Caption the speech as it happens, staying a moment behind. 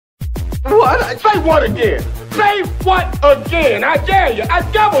What? Say what again? Say what again? I dare you. I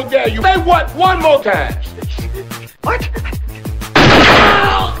double dare you. Say what one more time. What?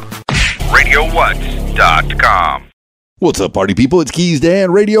 RadioWhat.com. What's up, party people? It's Keys Dan,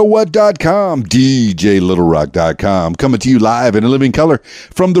 RadioWhat.com, DJLittleRock.com, coming to you live in a living color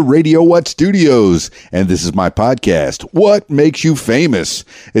from the Radio What studios. And this is my podcast, What Makes You Famous?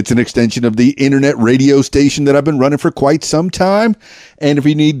 It's an extension of the internet radio station that I've been running for quite some time. And if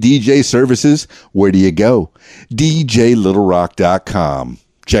you need DJ services, where do you go? DJLittleRock.com.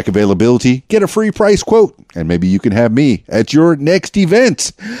 Check availability, get a free price quote, and maybe you can have me at your next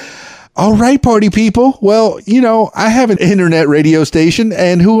event. All right, party people. Well, you know, I have an internet radio station,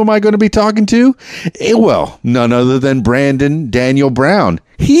 and who am I going to be talking to? Well, none other than Brandon Daniel Brown.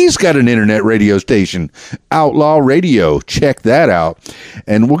 He's got an internet radio station, Outlaw Radio. Check that out.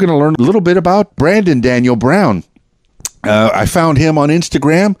 And we're going to learn a little bit about Brandon Daniel Brown. I found him on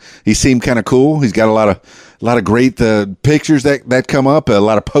Instagram. He seemed kind of cool. He's got a lot of great pictures that come up, a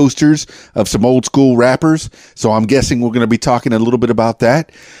lot of posters of some old school rappers. So I'm guessing we're going to be talking a little bit about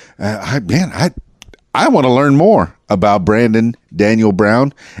that. I want to learn more about Brandon Daniel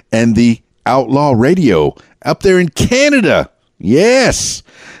Brown and the Outlaw Radio up there in Canada. Yes,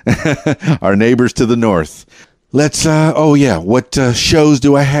 our neighbors to the north. Let's. What shows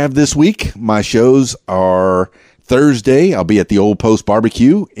do I have this week? My shows are Thursday. I'll be at the Old Post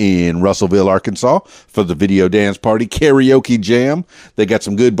Barbecue in Russellville, Arkansas for the video dance party karaoke jam. They got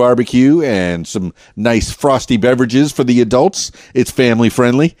some good barbecue and some nice frosty beverages for the adults. It's family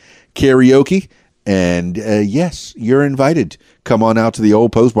friendly karaoke. And yes, you're invited. Come on out to the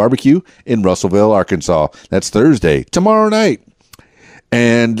Old Post Barbecue in Russellville, Arkansas. That's Thursday, tomorrow night.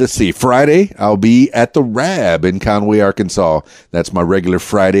 And let's see, Friday, I'll be at the Rab in Conway, Arkansas. That's my regular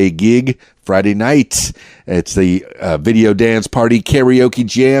Friday gig, Friday night. It's the video dance party karaoke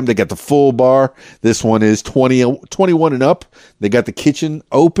jam. They got the full bar. This one is 21 and up. They got the kitchen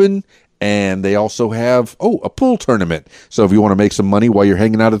open, and they also have, a pool tournament. So if you want to make some money while you're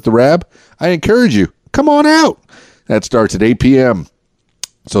hanging out at the Rab, I encourage you, come on out. That starts at 8 p.m.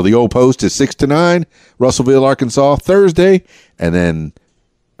 So the Old Post is 6 to 9, Russellville, Arkansas, Thursday, and then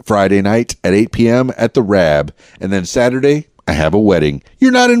Friday night at 8 p.m. at the Rab. And then Saturday, I have a wedding.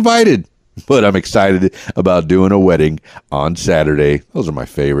 You're not invited, but I'm excited about doing a wedding on Saturday. Those are my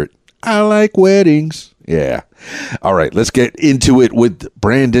favorite. I like weddings. Yeah. All right, let's get into it with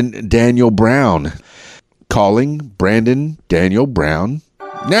Brandon Daniel Brown. Calling Brandon Daniel Brown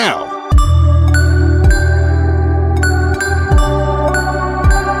now.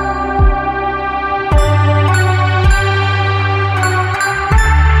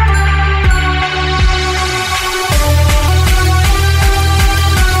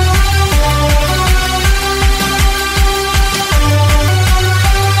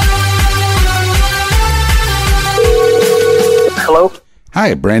 Hello?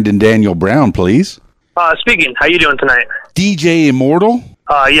 Hi, Brandon Daniel Brown, please. Speaking. How you doing tonight? DJ Immortal?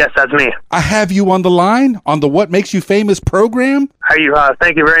 Yes, that's me. I have you on the line on the What Makes You Famous program. How you?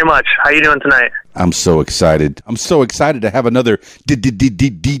 Thank you very much. How you doing tonight? I'm so excited. I'm so excited to have another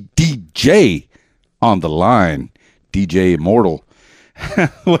DJ on the line. DJ Immortal.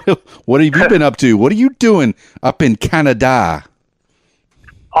 What have you been up to? What are you doing up in Canada?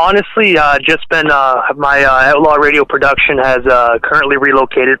 Honestly, just been, my Outlaw Radio production has currently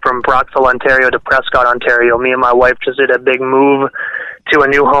relocated from Brockville, Ontario to Prescott, Ontario. Me and my wife just did a big move to a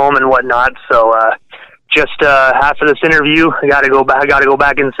new home and whatnot. So just after this interview, I got to go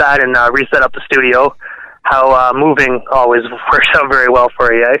back inside and reset up the studio. How moving always works out very well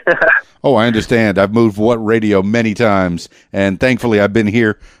for you, eh? Oh, I understand. I've moved What Radio many times, and thankfully I've been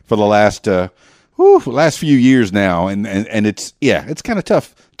here for the last few years now, and it's kind of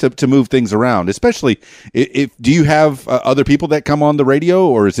tough to move things around, especially if do you have other people that come on the radio,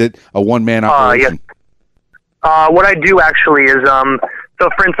 or is it a one-man operation? Yes. What I do actually is, so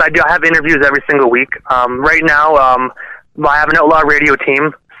for instance, I have interviews every single week. Right now, I have an Outlaw Radio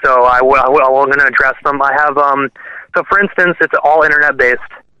team, so I'm going to address them. I have, so for instance, it's all internet-based.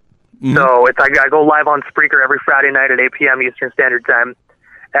 Mm-hmm. So I go live on Spreaker every Friday night at 8 p.m. Eastern Standard Time.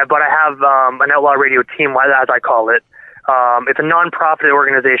 But I have an Outlaw Radio team, as I call it. It's a non-profit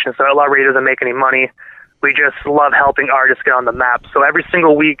organization, so Outlaw Radio doesn't make any money. We just love helping artists get on the map. So every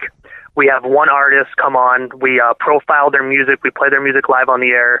single week, we have one artist come on. We profile their music. We play their music live on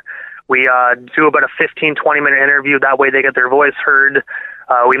the air. We do about a 15, 20-minute interview. That way they get their voice heard.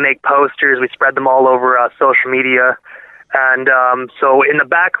 We make posters. We spread them all over social media. And so in the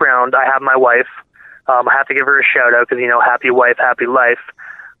background, I have my wife. I have to give her a shout-out because, happy wife, happy life.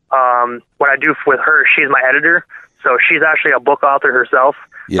 What I do with her, she's my editor. So she's actually a book author herself.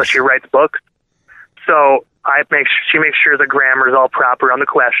 Yes. So she writes books. So she makes sure the grammar is all proper on the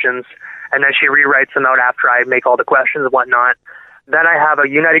questions, and then she rewrites them out after I make all the questions and whatnot. Then I have a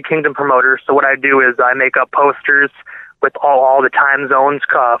United Kingdom promoter. So what I do is I make up posters with all the time zones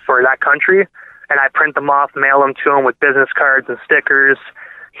for that country, and I print them off, mail them to him with business cards and stickers.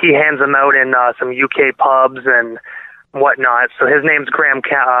 He hands them out in some UK pubs and whatnot. So his name's Graham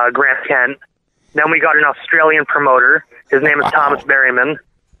Kent. Then we got an Australian promoter. His name is Thomas Berryman.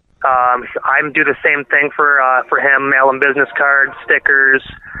 I do the same thing for him, mail him business cards, stickers.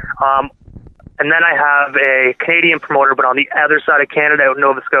 And then I have a Canadian promoter, but on the other side of Canada, out in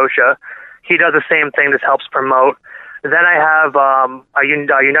Nova Scotia. He does the same thing, just helps promote. Then I have a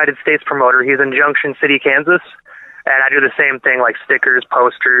United States promoter. He's in Junction City, Kansas, and I do the same thing, like stickers,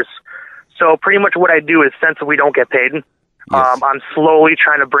 posters. So pretty much what I do is, since we don't get paid, I'm slowly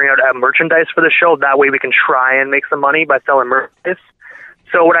trying to bring out merchandise for the show. That way we can try and make some money by selling merchandise.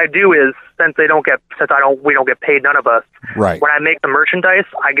 So what I do is, since we don't get paid, none of us. Right. When I make the merchandise,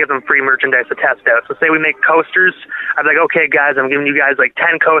 I give them free merchandise to test out. So say we make coasters, I'm like, okay, guys, I'm giving you guys like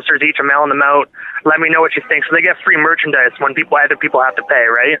 10 coasters each. I'm mailing them out. Let me know what you think. So they get free merchandise when other people have to pay,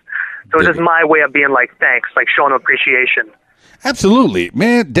 right? So it's just my way of being like, thanks, like showing them appreciation. Absolutely,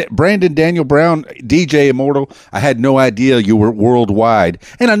 man. Brandon Daniel Brown, DJ Immortal. I had no idea you were worldwide,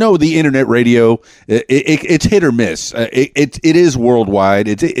 and I know the internet radio. It's hit or miss. It is worldwide.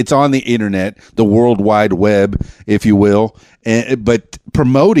 It's on the internet, the World Wide Web, if you will. But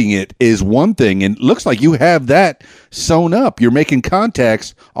promoting it is one thing, and it looks like you have that sewn up. You're making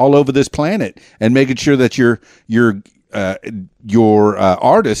contacts all over this planet and making sure that your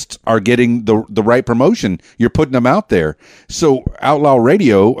artists are getting the right promotion. You're putting them out there. So Outlaw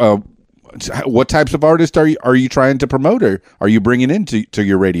Radio, what types of artists are you trying to promote, or are you bringing into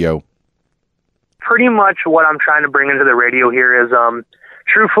your radio? Pretty much what I'm trying to bring into the radio here is,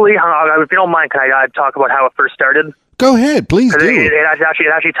 truthfully, if you don't mind, can I talk about how it first started? Go ahead, please do. It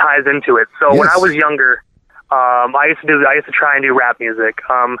actually ties into it. So when I was younger, I used to try and do rap music.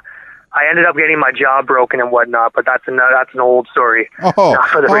 I ended up getting my jaw broken and whatnot, but that's an old story. Not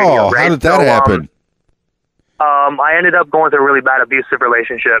for the radio, right? How did that happen? I ended up going through a really bad abusive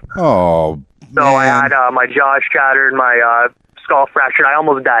relationship. Oh, so man. I had my jaw shattered, my skull fractured. I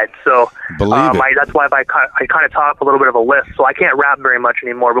almost died. So Believe it. that's why I kind of talk a little bit of a list. So I can't rap very much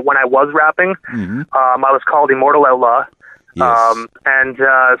anymore. But when I was rapping, I was called Immortal Outlaw. Yes.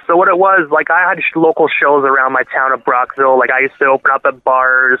 So what it was, like, I had local shows around my town of Brockville. Like, I used to open up at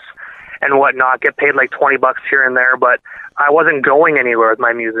bars and whatnot, get paid like $20 here and there, but I wasn't going anywhere with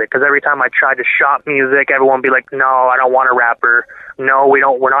my music, because every time I tried to shop music, everyone would be like, no, I don't want a rapper. No,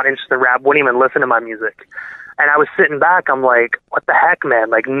 we're not interested in rap. Wouldn't even listen to my music. And I was sitting back, I'm like, what the heck, man?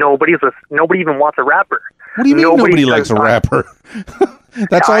 Like, nobody even wants a rapper. What do you mean nobody likes a rapper?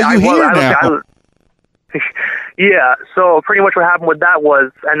 That's all you hear now. Yeah, so pretty much what happened with that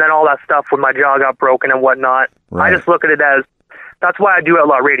was, and then all that stuff when my jaw got broken and whatnot, Right. I just look at it as, that's why I do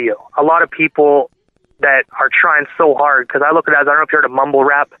Outlaw Radio. A lot of people that are trying so hard, because I look at it as, I don't know if you heard of mumble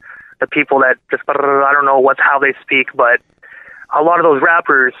rap, the people that just, I don't know how they speak, but a lot of those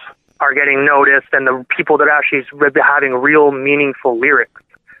rappers are getting noticed, and the people that are actually having real meaningful lyrics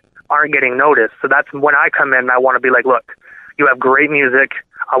aren't getting noticed. So that's when I come in and I want to be like, look, you have great music.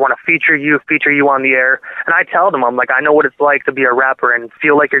 I want to feature you on the air. And I tell them, I'm like, I know what it's like to be a rapper and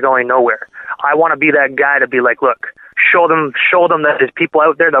feel like you're going nowhere. I want to be that guy to be like, look, show them that there's people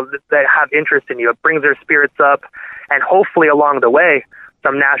out there that have interest in you. It brings their spirits up, and hopefully along the way,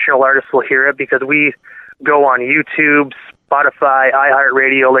 some national artists will hear it, because we go on YouTube, Spotify,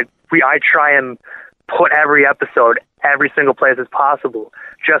 iHeartRadio. Like, I try and put every episode, every single place as possible,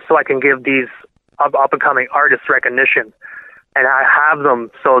 just so I can give these up-and-coming artists recognition. And I have them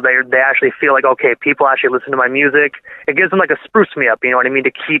so they actually feel like, okay, people actually listen to my music. It gives them like a spruce me up, you know what I mean,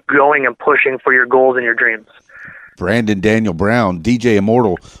 to keep going and pushing for your goals and your dreams. Brandon Daniel Brown, DJ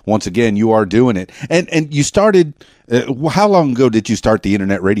Immortal, once again, you are doing it. And you started, how long ago did you start the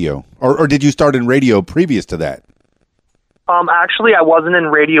internet radio? Or did you start in radio previous to that? Actually, I wasn't in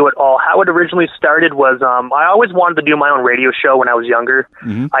radio at all. How it originally started was, I always wanted to do my own radio show when I was younger.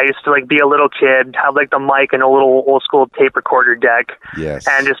 Mm-hmm. I used to be a little kid, have the mic and a little old school tape recorder deck. Yes.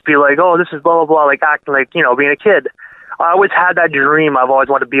 And just be like, oh, this is blah, blah, blah, acting like, being a kid. I always had that dream. I've always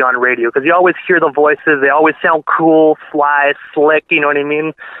wanted to be on radio, because you always hear the voices. They always sound cool, fly, slick, you know what I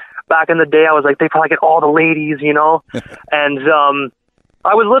mean? Back in the day, I was like, they probably get all the ladies, And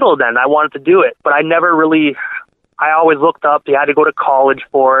I was little then. I wanted to do it, but I never really... I always looked up. You had to go to college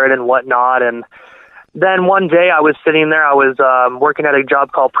for it and whatnot. And then one day I was sitting there. I was working at a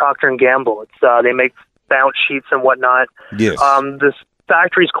job called Procter & Gamble. It's they make bounce sheets and whatnot. Yes. This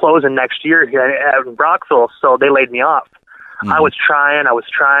factory's closing next year here at Brockville, so they laid me off. I was trying,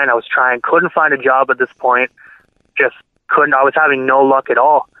 couldn't find a job at this point. Just couldn't. I was having no luck at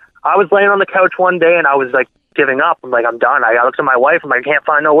all. I was laying on the couch one day and I was like giving up. I'm like, I'm done. I looked at my wife. I'm like, I can't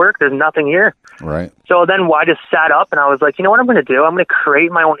find no work. There's nothing here. Right. So then I just sat up and I was like, you know what I'm going to do? I'm going to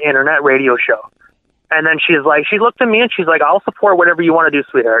create my own internet radio show. And then she looked at me and she's like, I'll support whatever you want to do,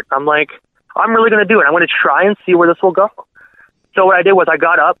 sweetheart. I'm like, I'm really going to do it. I'm going to try and see where this will go. So what I did was I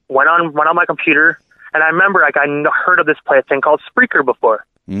got up, went on my computer, and I remember like I heard of this thing called Spreaker before.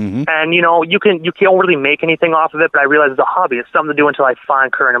 And you know, you can't really make anything off of it, but I realized it's a hobby. It's something to do until I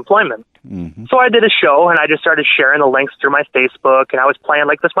find current employment. So I did a show and I just started sharing the links through my Facebook, and I was playing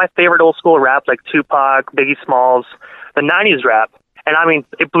like my favorite old school rap, like Tupac, Biggie Smalls, the 90s rap. And I mean,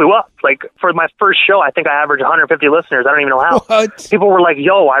 it blew up. Like for my first show, I think I averaged 150 listeners. I don't even know how. What? People were like,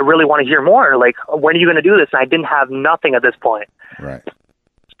 yo, I really want to hear more. Like, when are you going to do this? And I didn't have nothing at this point. Right.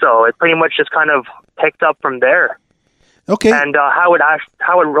 So it pretty much just kind of picked up from there. Okay. And how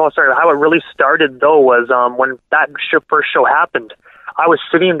it really started though was when that first show happened. I was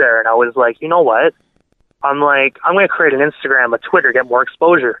sitting there and I was like, you know what? I'm going to create an Instagram, a Twitter, get more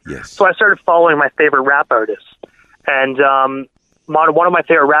exposure. Yes. So I started following my favorite rap artists, and one of my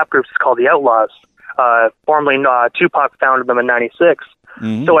favorite rap groups is called the Outlaws. Formerly Tupac founded them in '96.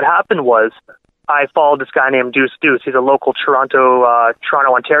 So what happened was I followed this guy named Deuce Deuce. He's a local Toronto,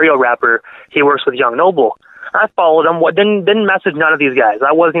 Ontario rapper. He works with Young Noble. I followed him. Didn't message none of these guys.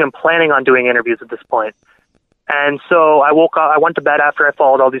 I wasn't even planning on doing interviews at this point. And so I woke up. I went to bed after I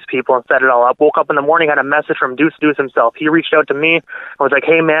followed all these people and set it all up. Woke up in the morning, had a message from Deuce Deuce himself. He reached out to me and was like,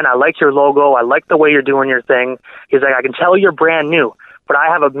 "Hey man, I like your logo. I like the way you're doing your thing." He's like, "I can tell you're brand new,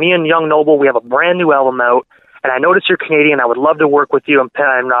 but me and Young Noble, we have a brand new album out, and I noticed you're Canadian. I would love to work with you and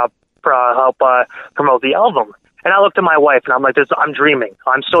help promote the album." And I looked at my wife and I'm like, I'm dreaming.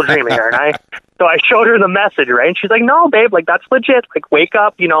 I'm still dreaming here. And so I showed her the message, right? And she's like, no, babe, like that's legit. Like wake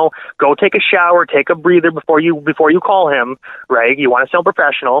up, go take a shower, take a breather before you call him, right? You want to sound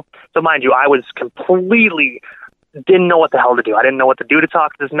professional. So mind you, I was completely didn't know what the hell to do. I didn't know what to do to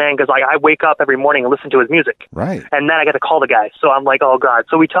talk to this man because I wake up every morning and listen to his music. Right. And then I get to call the guy. So I'm like, oh God.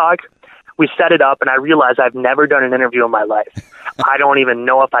 So we talk, we set it up, and I realized I've never done an interview in my life. I don't even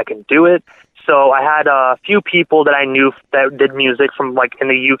know if I can do it. So I had a few people that I knew that did music from like in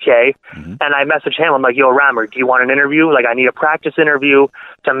the UK, and I messaged him. I'm like, yo, Rammer, do you want an interview? Like, I need a practice interview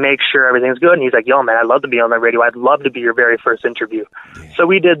to make sure everything's good. And he's like, yo, man, I'd love to be on the radio. I'd love to be your very first interview. Yeah. So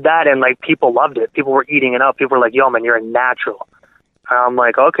we did that, and like people loved it. People were eating it up. People were like, yo, man, you're a natural. And I'm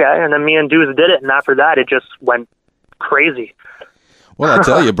like, okay. And then me and Deuce did it, and after that, it just went crazy. Well, I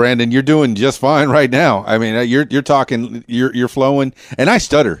tell you, Brandon, you're doing just fine right now. I mean, you're talking, you're flowing, and I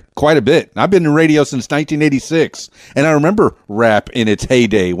stutter quite a bit. I've been in radio since 1986, and I remember rap in its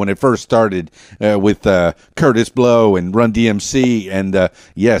heyday when it first started with Curtis Blow and Run DMC, and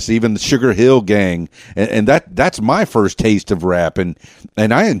yes, even the Sugar Hill Gang, and that's my first taste of rap, and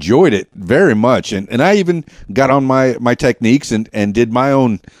I enjoyed it very much, and I even got on my techniques and did my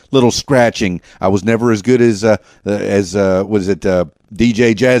own little scratching. I was never as good as was it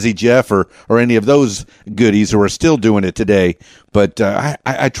DJ Jazzy Jeff or any of those goodies who are still doing it today. But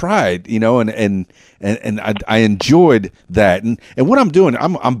I tried, and I enjoyed that. And what I'm doing,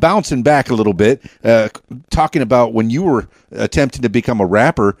 I'm bouncing back a little bit, talking about when you were attempting to become a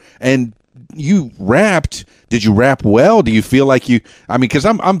rapper and you rapped. Did you rap well? Do you feel like because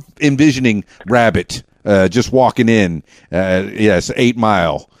I'm envisioning Rabbit just walking in, 8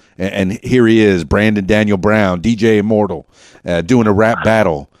 Mile. And here he is, Brandon Daniel Brown, DJ Immortal, doing a rap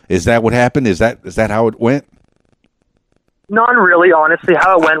battle. Is that what happened? Is that how it went? Not really, honestly.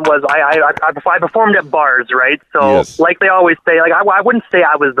 How it went was I performed at bars, right? So, yes. Like they always say, like I wouldn't say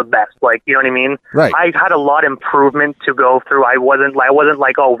I was the best. Like, you know what I mean? Right. I had a lot of improvement to go through. I wasn't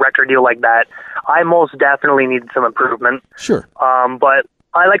like, oh, record deal like that. I most definitely needed some improvement. Sure. But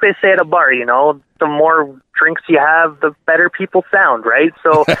like they say at a bar, the more drinks you have, the better people sound, right?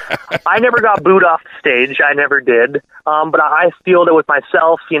 So I never got booed off the stage. I never did. But I feel that with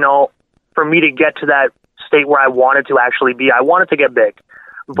myself, for me to get to that state where I wanted to actually be, I wanted to get big.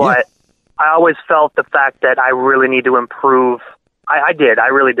 But I always felt the fact that I really need to improve. I did. I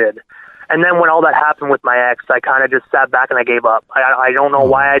really did. And then when all that happened with my ex, I kind of just sat back and I gave up. I don't know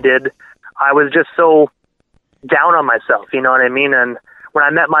why I did. I was just so down on myself, you know what I mean? And when I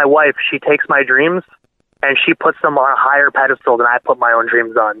met my wife, she takes my dreams and she puts them on a higher pedestal than I put my own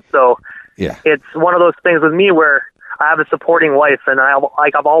dreams on. So it's one of those things with me where I have a supporting wife, and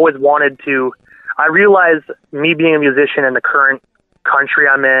I've always wanted to. I realize me being a musician in the current country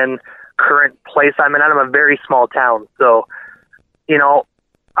I'm in, current place I'm in. I'm a very small town. So, you know,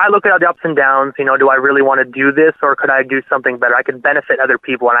 I look at the ups and downs, you know, do I really want to do this, or could I do something better? I could benefit other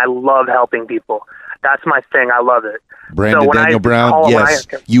people, and I love helping people. That's my thing. I love it. Brandon Daniel Brown, yes,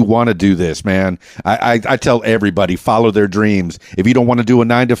 you want to do this, man. I tell everybody, follow their dreams. If you don't want to do a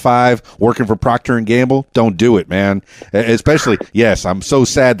 9-to-5 working for Procter & Gamble, don't do it, man. Especially, yes, I'm so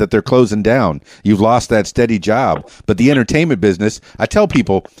sad that they're closing down. You've lost that steady job. But the entertainment business, I tell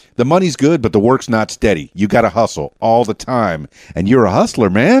people, the money's good, but the work's not steady. You got to hustle all the time. And you're a hustler,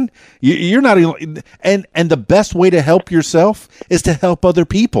 man. You're not, and the best way to help yourself is to help other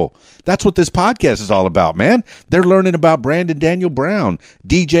people. That's what this podcast is all about, man. They're learning about Brandon Daniel Brown,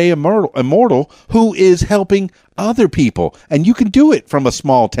 DJ Immortal, who is helping other people. And you can do it from a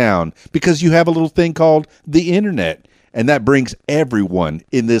small town because you have a little thing called the internet. And that brings everyone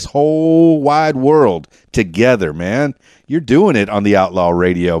in this whole wide world together, man. You're doing it on the Outlaw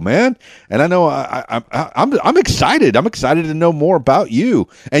Radio, man. And I know I'm excited. I'm excited to know more about you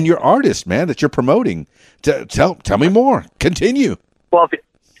and your artist, man, that you're promoting. Tell me more. Continue. Well,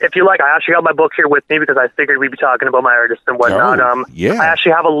 if you like, I actually got my book here with me because I figured we'd be talking about my artist and whatnot. Yeah. I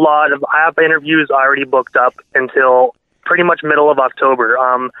actually have I have interviews already booked up until pretty much middle of October.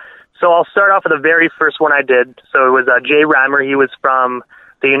 So I'll start off with the very first one I did. So it was Jay Rammer. He was from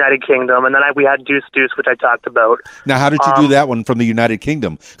the United Kingdom. And then we had Deuce Deuce, which I talked about. Now, how did you do that one from the United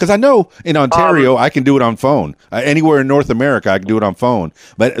Kingdom? Because I know in Ontario, I can do it on phone. Anywhere in North America, I can do it on phone.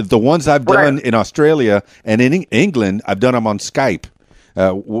 But the ones I've done in Australia and in England, I've done them on Skype.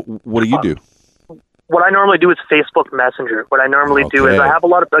 What do you do? What I normally do is Facebook Messenger. What I normally do is I have a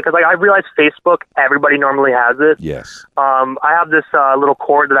lot of, because I realize Facebook, everybody normally has it. Yes. I have this little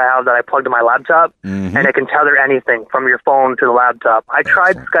cord that I plug to my laptop, and it can tether anything from your phone to the laptop. I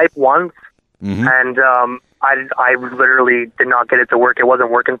tried Skype once, and I literally did not get it to work. It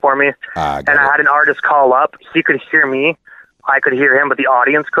wasn't working for me. I had an artist call up. He could hear me. I could hear him, but the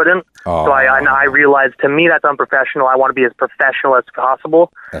audience couldn't. Oh. So I realized, to me, that's unprofessional. I want to be as professional as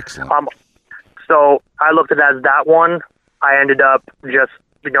possible. Excellent. So I looked at it as that one. I ended up just,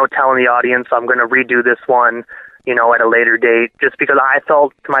 telling the audience I'm going to redo this one, at a later date, just because I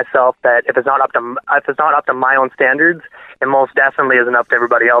felt to myself that if it's not up to my own standards, it most definitely isn't up to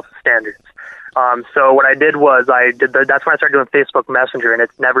everybody else's standards. So what I did was that's when I started doing Facebook Messenger, and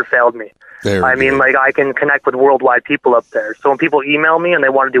it's never failed me. I can connect with worldwide people up there. So when people email me and they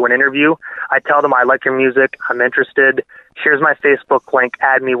want to do an interview, I tell them I like your music, I'm interested. Here's my Facebook link,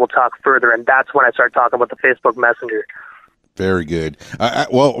 add me, we'll talk further. And that's when I start talking about the Facebook Messenger. Very good.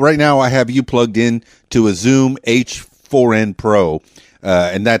 Well, right now I have you plugged in to a Zoom H4n Pro.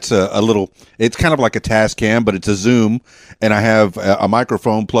 And that's it's kind of like a Tascam, but it's a Zoom, and I have a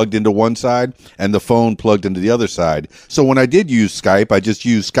microphone plugged into one side and the phone plugged into the other side. So when I did use Skype, I just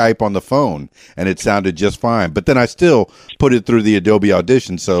used Skype on the phone, and it sounded just fine. But then I still put it through the Adobe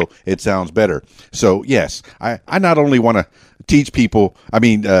Audition, so it sounds better. So, yes, I not only want to teach people,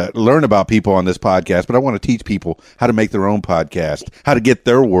 learn about people on this podcast, but I want to teach people how to make their own podcast, how to get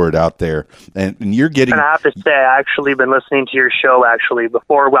their word out there. And you're getting... And I have to say, I actually been listening to your show,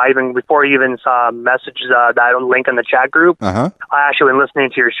 before you even saw messages, that link in the chat group. I actually been listening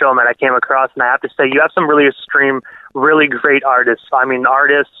to your show, man. I came across, and I have to say, you have some really really great artists. I even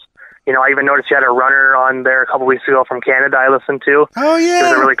noticed you had a runner on there a couple weeks ago from Canada I listened to. Oh, yeah. He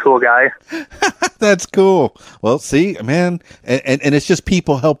was a really cool guy. That's cool. Well, see, man, and it's just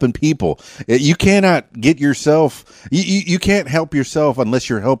people helping people. You cannot get yourself, you can't help yourself unless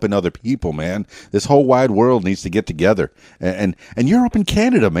you're helping other people, man. This whole wide world needs to get together. And you're up in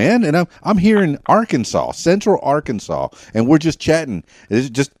Canada, man, and I'm here in Arkansas, Central Arkansas, and we're just chatting. It's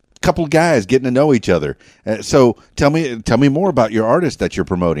just couple of guys getting to know each other. So tell me more about your artist that you're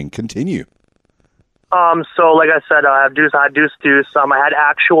promoting. Continue. So like I said, I had Deuce. I had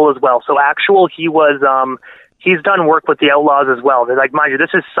Actual as well. So Actual, he's done work with the Outlaws as well. Like, mind you, this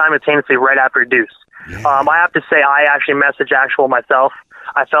is simultaneously right after Deuce. Yeah. I have to say, I actually messaged Actual myself.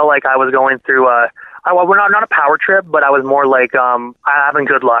 I felt like I was going through we're not a power trip, but I was more like having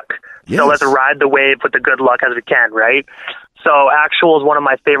good luck. Yes. So let's ride the wave with the good luck as we can, right? So Actual is one of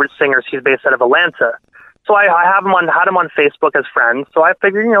my favorite singers. He's based out of Atlanta. So I had him on Facebook as friends. So I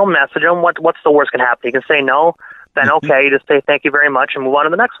figured, message him. What's the worst can happen? He can say no. Then okay, just say thank you very much and move on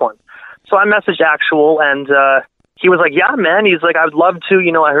to the next one. So I messaged Actual, and he was like, yeah, man. He's like, I would love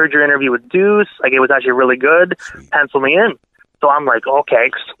to. I heard your interview with Deuce. Like, it was actually really good. Pencil me in. So I'm like,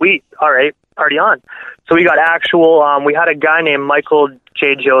 okay, sweet. All right, party on. So we got Actual. We had a guy named Michael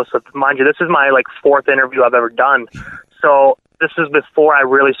J. Joseph. Mind you, this is my fourth interview I've ever done. So this is before I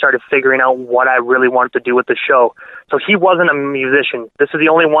really started figuring out what I really wanted to do with the show. So he wasn't a musician. This is the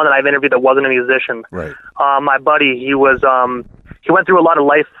only one that I've interviewed that wasn't a musician. Right. My buddy, he went through a lot of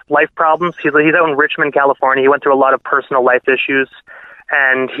life problems. He's out in Richmond, California. He went through a lot of personal life issues,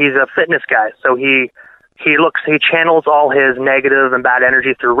 and he's a fitness guy. So he channels all his negative and bad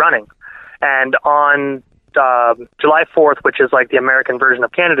energy through running. And on July 4th, which is like the American version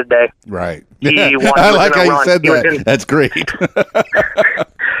of Canada Day. Right. He I like how you said that. That's great.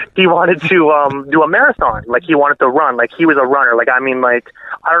 He wanted to do a marathon. Like, he wanted to run. Like, he was a runner. Like, I mean, like,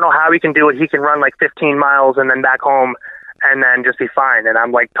 I don't know how he can do it. He can run like 15 miles and then back home and then just be fine. And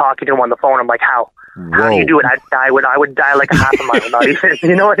I'm like talking to him on the phone. I'm like, how? How do you do it? I would die like a half a mile, not even.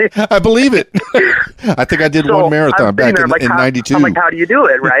 You know what I mean? I believe it. I think I did one marathon back in 92. I'm like, how do you do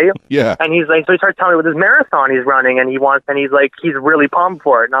it, right? Yeah. And he's like, so he starts telling me with his marathon he's running, and he's like, he's really pumped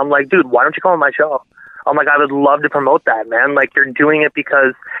for it. And I'm like, dude, why don't you come on my show? I'm like, I would love to promote that, man. Like, you're doing it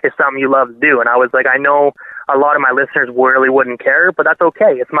because it's something you love to do. And I was like, I know a lot of my listeners really wouldn't care, but that's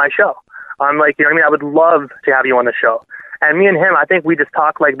okay. It's my show. I'm like, you know what I mean? I would love to have you on the show. And me and him, I think we just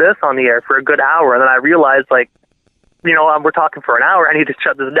talked like this on the air for a good hour. And then I realized, like, you know, we're talking for an hour. I need to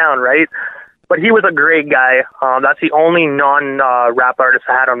shut this down, right? But he was a great guy. That's the only non-rap artist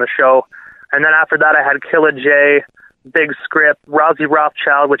I had on the show. And then after that, I had Killa J, Big Script, Rosie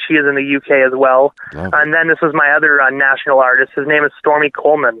Rothschild, which he is in the UK as well. And then this was my other national artist. His name is Stormy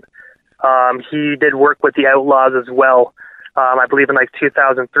Coleman. He did work with the Outlaws as well. I believe in like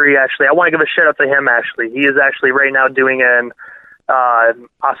 2003, actually. I want to give a shout out to him, actually. He is actually right now doing an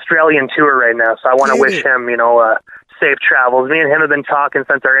Australian tour right now. So I want to wish him, you know, safe travels. Me and him have been talking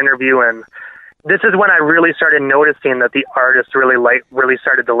since our interview, and this is when I really started noticing that the artists really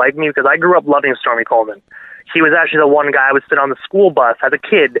started to like me, because I grew up loving Stormy Coleman. He was actually the one guy I would sit on the school bus as a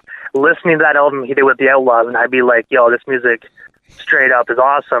kid listening to that album he did with the Outlaws, and I'd be like, yo, this music straight up is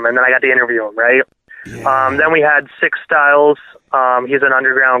awesome. And then I got to interview him, right? Yeah. Then we had Six Styles. He's an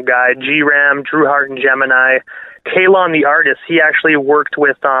underground guy. G-Ram, Drew Hart and Gemini. Kalon the artist, he actually worked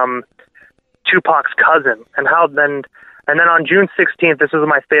with Tupac's cousin. And then on June 16th, this is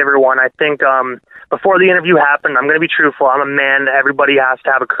my favorite one. I think before the interview happened, I'm going to be truthful. I'm a man. Everybody has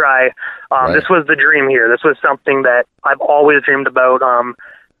to have a cry. Right. This was the dream here. This was something that I've always dreamed about.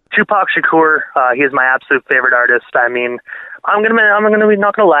 Tupac Shakur, he is my absolute favorite artist. I mean, I'm gonna be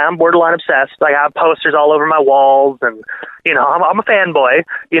not gonna lie, I'm borderline obsessed. I have posters all over my walls, and you know, I'm a fanboy.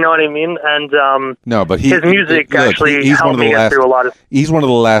 You know what I mean? And no, but his music actually helped me get through a lot of. He's one of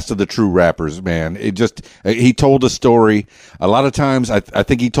the last of the true rappers, man. He told a story. A lot of times, I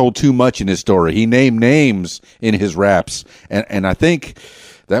think he told too much in his story. He named names in his raps, and I think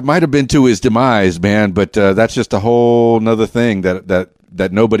that might have been to his demise, man. But that's just a whole nother thing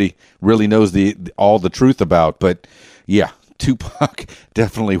that nobody really knows all the truth about. But yeah, Tupac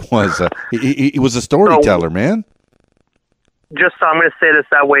definitely was he was a storyteller, man. Just so I'm going to say this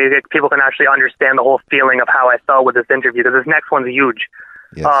that way that people can actually understand the whole feeling of how I felt with this interview, because this next one's huge.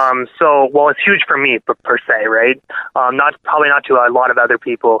 Yes. Well, it's huge for me per se, right? Probably not to a lot of other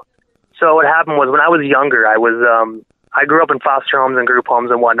people. So what happened was, when I was younger, I grew up in foster homes and group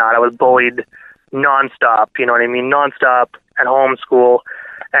homes and whatnot. I was bullied nonstop, you know what I mean? Nonstop at homeschool.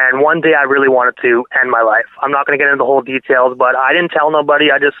 And one day I really wanted to end my life. I'm not going to get into the whole details, but I didn't tell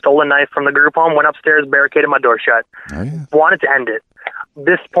nobody. I just stole a knife from the group home, went upstairs, barricaded my door shut. Oh, yeah. Wanted to end it. At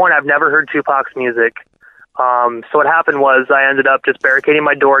this point, I've never heard Tupac's music. So what happened was, I ended up just barricading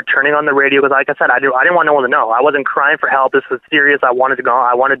my door, turning on the radio, because like I said, I didn't want no one to know. I wasn't crying for help. This was serious. I wanted to go.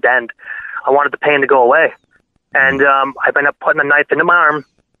 I wanted to end. I wanted the pain to go away. And I ended up putting a knife into my arm.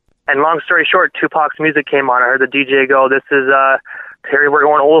 And long story short, Tupac's music came on. I heard the DJ go, "This is Terry, we're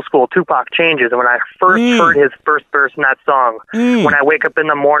going old school. Tupac changes." And when I first heard his first verse in that song, when I wake up in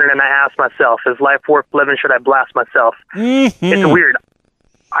the morning and I ask myself, is life worth living? Should I blast myself? It's weird.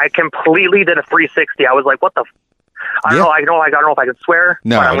 I completely did a 360. I was like, what the? I don't know if I can swear.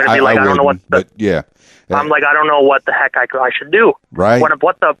 No, but I'm going to be like, I don't know what the. Yeah. I'm like, I don't know what the heck I should do. Right.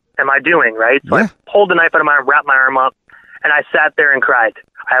 What the am I doing? Right. So I pulled the knife out of my arm, wrapped my arm up, and I sat there and cried.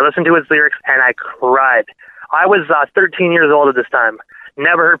 I listened to his lyrics and I cried. I was 13 years old at this time.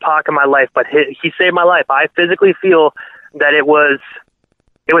 Never heard Pac in my life, but he saved my life. I physically feel that it was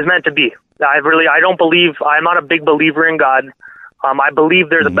meant to be. I don't believe. I'm not a big believer in God. I believe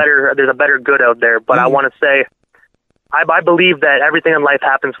there's a better good out there, but I want to say, I believe that everything in life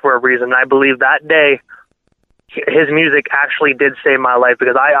happens for a reason. I believe that day, his music actually did save my life,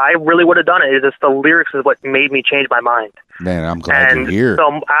 because I really would have done it. It's just the lyrics is what made me change my mind. Man, I'm glad to hear.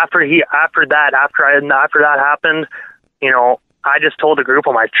 So after that happened, you know, I just told the group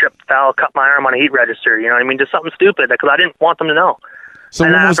home I tripped, fell, cut my arm on a heat register. You know what I mean? Just something stupid because I didn't want them to know. So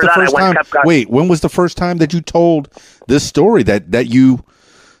and when was the first time? Wait, when was the first time that you told this story that you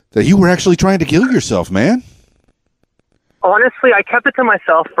were actually trying to kill yourself, man? Honestly, I kept it to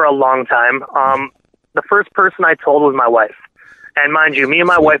myself for a long time. The first person I told was my wife. And mind you, me and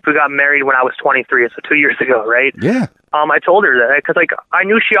my wife, we got married when I was 23, so 2 years ago, right? Yeah. I told her that because, like, I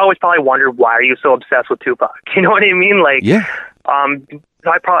knew she always probably wondered, why are you so obsessed with Tupac? You know what I mean? Like, yeah.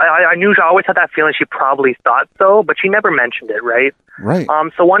 I knew I always had that feeling she probably thought so, but she never mentioned it, right? Right.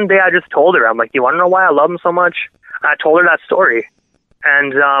 So one day I just told her, I'm like, you want to know why I love him so much? I told her that story.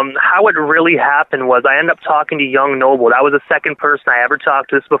 And how it really happened was I ended up talking to Young Noble. That was the second person I ever talked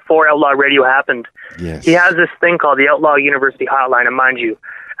to. This before Outlaw Radio happened. Yes. He has this thing called the Outlaw University Hotline. And mind you,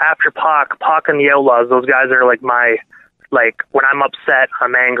 after Pac and the Outlaws, those guys are like when I'm upset,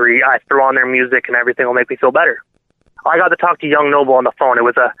 I'm angry, I throw on their music and everything will make me feel better. I got to talk to Young Noble on the phone. It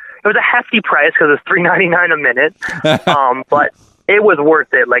was a hefty price because it was $3.99 a minute. But it was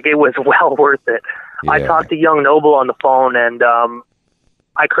worth it. Like, it was well worth it. Yeah. I talked to Young Noble on the phone and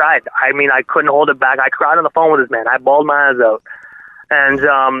I cried. I mean, I couldn't hold it back. I cried on the phone with this man. I bawled my eyes out. And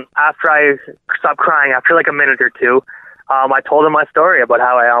after I stopped crying, after like a minute or two, I told him my story about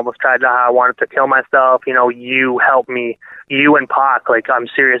how I almost how I wanted to kill myself. You know, you helped me, you and Pac. Like, I'm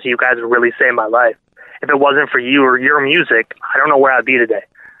serious. You guys really saved my life. If it wasn't for you or your music, I don't know where I'd be today.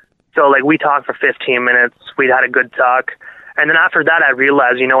 So, like, we talked for 15 minutes. We'd had a good talk. And then after that, I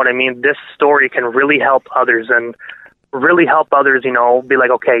realized, you know what I mean? This story can really help others and really help others, you know, be like,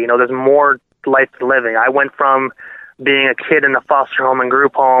 okay, you know, there's more life to living. I went from being a kid in a foster home and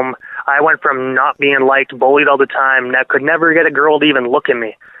group home. I went from not being liked, bullied all the time, that could never get a girl to even look at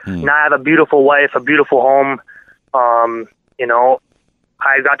me. Now I have a beautiful wife, a beautiful home. You know,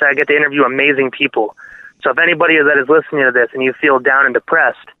 I get to interview amazing people. So if anybody that is listening to this and you feel down and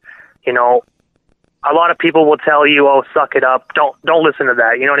depressed, you know, a lot of people will tell you, oh, suck it up. Don't listen to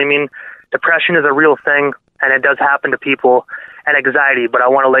that. You know what I mean? Depression is a real thing, and it does happen to people, and anxiety. But I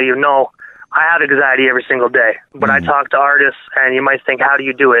want to let you know, I have anxiety every single day. But I talk to artists, and you might think, how do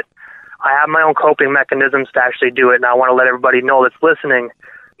you do it? I have my own coping mechanisms to actually do it, and I want to let everybody know that's listening,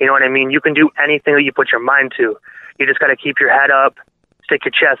 you know what I mean? You can do anything that you put your mind to. You just got to keep your head up, stick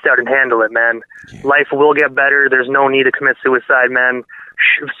your chest out, and handle it, man. Yeah. Life will get better. There's no need to commit suicide, man.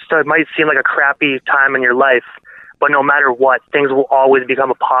 So it might seem like a crappy time in your life, but no matter what, things will always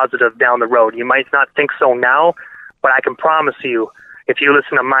become a positive down the road. You might not think so now, but I can promise you, if you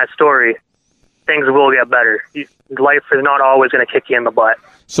listen to my story, things will get better. Life is not always going to kick you in the butt.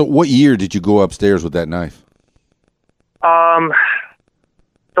 So what year did you go upstairs with that knife?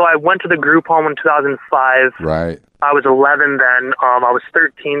 So I went to the group home in 2005. Right. I was 11 then. I was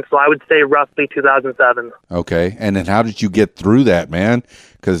 13, so I would say roughly 2007. Okay. And then how did you get through that, man?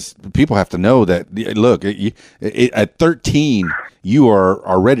 Because people have to know that, look, at 13, you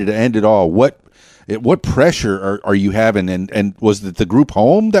are ready to end it all. What pressure are you having? And was it the group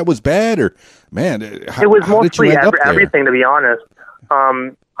home that was bad? Or, man, it was mostly everything, to be honest.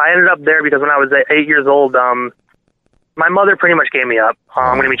 I ended up there because when I was 8 years old, my mother pretty much gave me up.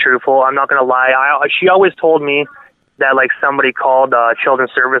 I'm going to be truthful. I'm not going to lie. She always told me that, like, somebody called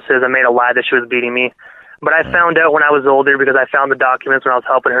Children's Services and made a lie that she was beating me. But I found out when I was older because I found the documents when I was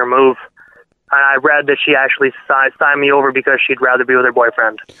helping her move. And I read that she actually signed me over because she'd rather be with her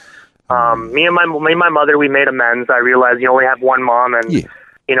boyfriend. Me and my mother, we made amends. I realized you only have one mom, and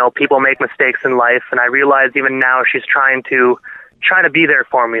you know, people make mistakes in life. And I realized even now she's trying to be there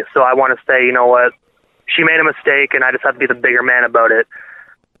for me. So I want to say, you know what? She made a mistake, and I just have to be the bigger man about it.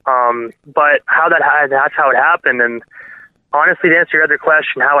 But that's how it happened. And honestly, to answer your other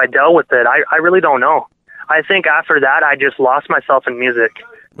question, how I dealt with it, I really don't know. I think after that, I just lost myself in music.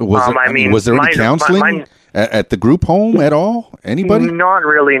 Was there any counseling at the group home at all? Anybody? Not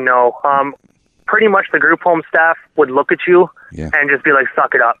really, no. Pretty much the group home staff would look at you and just be like,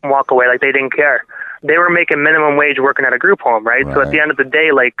 suck it up and walk away, like they didn't care. They were making minimum wage working at a group home, right? So at the end of the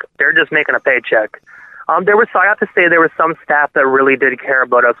day, like, they're just making a paycheck. I have to say there was some staff that really did care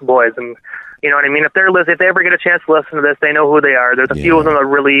about us boys, and you know what I mean. If they ever get a chance to listen to this, they know who they are. There's a few of them that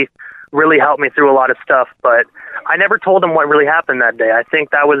really, really helped me through a lot of stuff, but I never told them what really happened that day. I think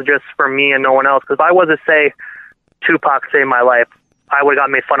that was just for me and no one else. Because if I was to say Tupac saved my life, I would have got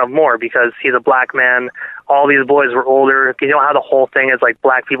made fun of more because he's a black man. All these boys were older. You know how the whole thing is, like,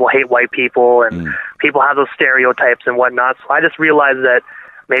 black people hate white people, and people have those stereotypes and whatnot. So I just realized that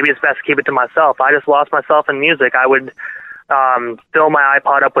maybe it's best to keep it to myself. I just lost myself in music. I would fill my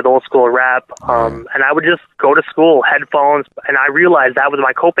iPod up with old school rap, and I would just go to school, headphones, and I realized that was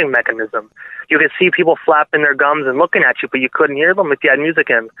my coping mechanism. You could see people flapping their gums and looking at you, but you couldn't hear them if you had music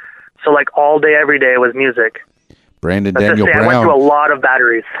in. So like all day, every day was music. Brandon Daniel Brown. I went through a lot of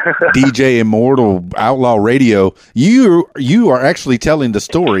batteries. DJ Immortal, Outlaw Radio. You are actually telling the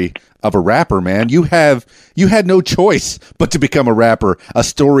story of a rapper, man. You had no choice but to become a rapper, a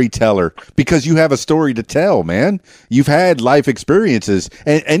storyteller, because you have a story to tell, man. You've had life experiences,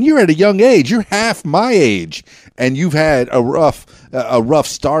 and you're at a young age. You're half my age, and you've had a rough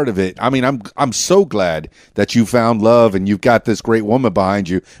start of it. I mean, I'm so glad that you found love and you've got this great woman behind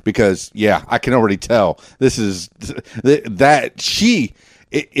you, because yeah, I can already tell this is that she.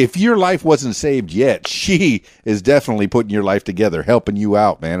 If your life wasn't saved yet, she is definitely putting your life together, helping you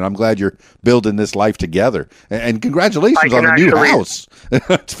out, man. And I'm glad you're building this life together. And congratulations on the new house.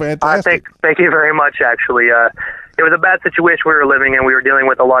 It's fantastic. Thank you very much, actually. It was a bad situation we were living in. We were dealing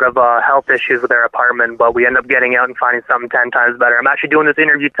with a lot of health issues with our apartment, but we ended up getting out and finding something 10 times better. I'm actually doing this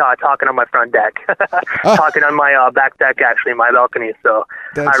interview talking on my front deck, talking on my back deck, actually, my balcony. So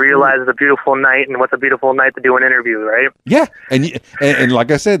I realized it's a beautiful night, and what's a beautiful night to do an interview, right? Yeah, and like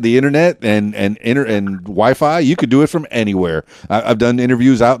I said, the internet and Wi-Fi, you could do it from anywhere. I've done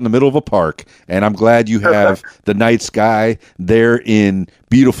interviews out in the middle of a park, and I'm glad you have the night sky there in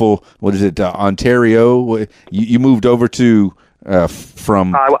beautiful, what is it, Ontario? You moved over to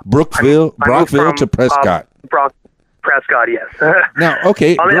from Brookville to Prescott. Prescott, yes. Now,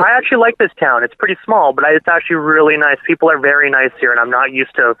 okay. I mean, I actually like this town. It's pretty small, but it's actually really nice. People are very nice here, and I'm not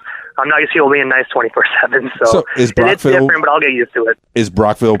used to people being nice 24/7. So is Brockville, it's different, but I'll get used to it. Is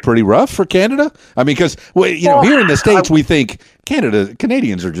Brockville pretty rough for Canada? I mean, because here in the States, we think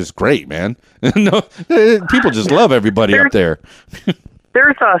Canadians are just great, man. No, people just love everybody up there.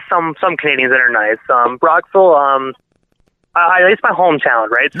 There's some Canadians that are nice. Brockville, it's my hometown,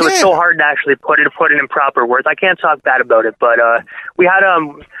 right? So it's so hard to actually put it in proper words. I can't talk bad about it, but we had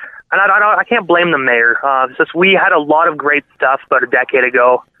and I can't blame the mayor. It's just we had a lot of great stuff about a decade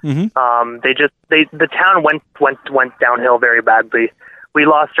ago. Mm-hmm. The town went downhill very badly. We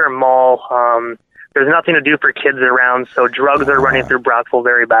lost our mall. There's nothing to do for kids around, so drugs are running through Brockville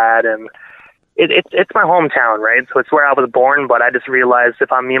very bad, and it's my hometown, right? So it's where I was born, but I just realized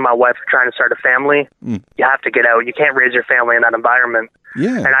if me and my wife are trying to start a family, you have to get out. You can't raise your family in that environment.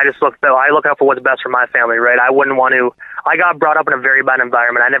 Yeah. And I look out for what's best for my family, right? I wouldn't want to. I got brought up in a very bad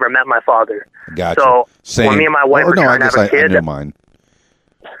environment. I never met my father. Gotcha. So when me and my wife were trying to have a kid,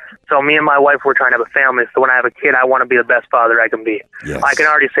 so me and my wife were trying to have a family. So when I have a kid, I want to be the best father I can be. Yes. I can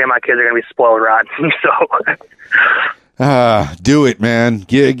already say my kids are going to be spoiled rotten. So. Do it, man.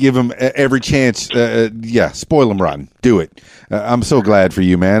 Give them every chance. Spoil them rotten. Do it. I'm so glad for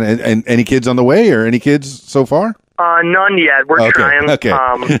you, man. And any kids on the way, or any kids so far? None yet. We're trying. Okay.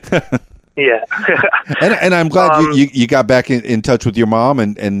 Yeah. and I'm glad you got back in touch with your mom,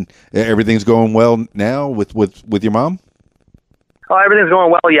 and everything's going well now with your mom. Oh, everything's going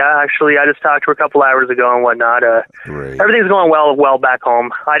well. Yeah, actually, I just talked to her a couple hours ago and whatnot. Great. Everything's going well back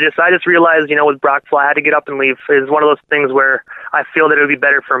home. I just realized, with Brockville, I had to get up and leave. It's one of those things where I feel that it would be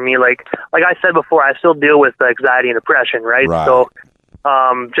better for me. Like I said before, I still deal with anxiety and depression, right? So,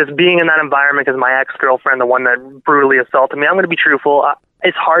 just being in that environment, because my ex-girlfriend, the one that brutally assaulted me, I'm going to be truthful.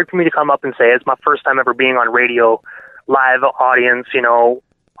 It's hard for me to come up and say it's my first time ever being on radio, live audience,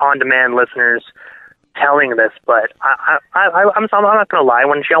 on-demand listeners, telling this, but I'm not gonna lie.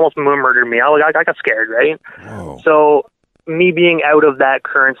 When she almost murdered me, I got scared, right? Whoa. So me being out of that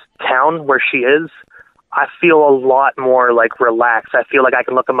current town where she is, I feel a lot more relaxed. I feel like I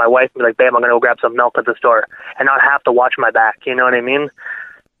can look at my wife and be like, "Babe, I'm gonna go grab some milk at the store," and not have to watch my back. You know what I mean?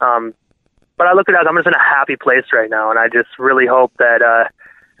 But I look at it as I'm just in a happy place right now, and I just really hope that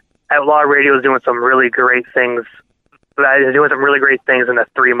Outlaw Radio is doing some really great things. Doing some really great things in the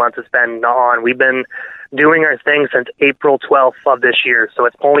 3 months it's been on. We've been doing our thing since April 12th of this year, so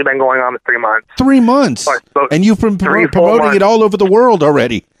it's only been going on for 3 months. 3 months? And you've been promoting it all over the world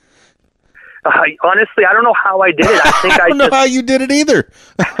already. Honestly, I don't know how I did it. I think I don't know how you did it either.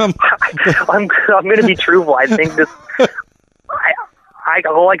 I'm going to be truthful. I think this...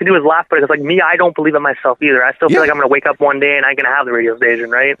 all I can do is laugh, but it's me, I don't believe in myself either. I still feel like I'm going to wake up one day and I'm going to have the radio station,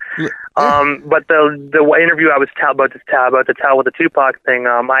 right? But the interview I was about to tell with the Tupac thing,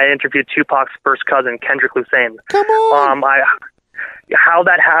 I interviewed Tupac's first cousin, Kendrick Hussein. Come on! How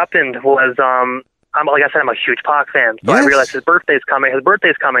that happened was, like I said, I'm a huge Pac fan, so I realized his birthday's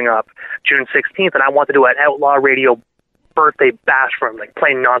coming up, June 16th, and I want to do an Outlaw Radio birthday bash for him,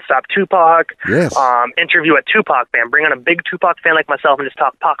 playing nonstop Tupac, interview a Tupac fan, bring on a big Tupac fan like myself and just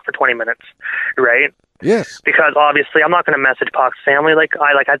talk Pac for 20 minutes, right? Yes. Because obviously I'm not going to message Pac's family.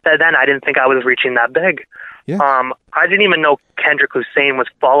 Then I didn't think I was reaching that big. Yeah. I didn't even know Kendrick Hussein was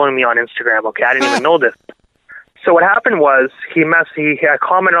following me on Instagram. Okay, I didn't even know this. So what happened was he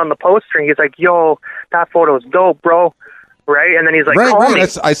commented on the poster and he's like, "Yo, that photo's dope, bro." Right? And then he's like, "Call me."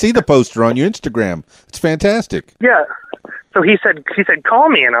 I see the poster on your Instagram. It's fantastic. Yeah. So he said, "Call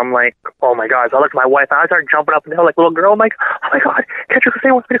me," and I'm like, "Oh my God!" So I looked at my wife, and I started jumping up and down like a little girl. I'm like, "Oh my God, Kendrick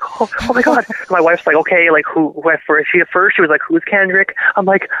Hussein wants me to call! Oh my God!" And my wife's like, "Okay, like who?" At first, she was like, "Who's Kendrick?" I'm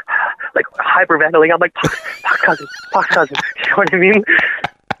like hyperventilating. I'm like, Pac's cousin. You know what I mean?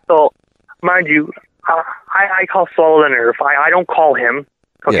 So, mind you, I call Swallow the Nerve. I don't call him.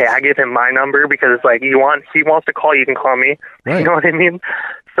 Okay, yes. I give him my number because it's like he wants to call you can call me. Right. You know what I mean?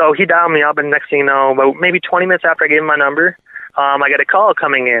 So he dialed me up, and next thing you know, about maybe 20 minutes after I gave him my number, I got a call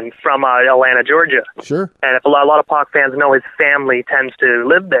coming in from Atlanta, Georgia. Sure. And if a lot of Pac fans know, his family tends to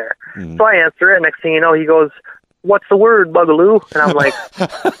live there. Mm. So I answer it. Next thing you know, he goes, "What's the word, Bugaloo?" And I'm like,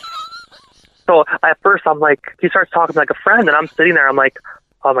 so at first I'm like, he starts talking like a friend, and I'm sitting there. I'm like,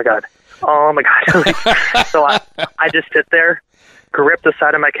 oh my God. So I just sit there, grip the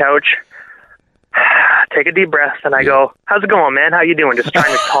side of my couch, take a deep breath, and I go, "How's it going, man? How you doing?" Just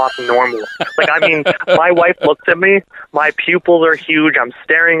trying to talk normal. My wife looks at me, my pupils are huge, I'm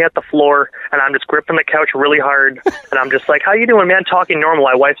staring at the floor, and I'm just gripping the couch really hard, and I'm just like, "How you doing, man?" Talking normal.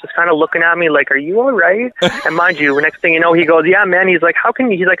 My wife's just kind of looking at me like, "Are you all right?" And mind you, next thing you know, he goes, "Yeah, man." He's like,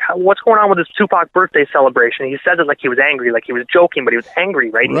 "What's going on with this Tupac birthday celebration?" He says it like he was angry, like he was joking, but he was angry,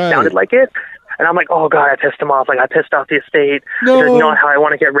 right? He sounded like it. And I'm like, "Oh God, I pissed him off. Like I pissed off the estate. No. This is not how I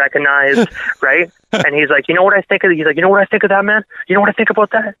want to get recognized." Right? And he's like, "You know what I think of?" He's like, "You know what I think of that, man? You know what I think about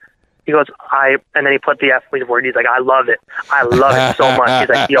that?" He goes, and then he put the F word. He's like, "I love it. I love it so much." He's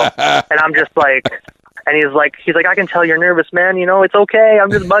like, "Yo," and I'm just like, and he's like, "I can tell you're nervous, man. You know, it's okay. I'm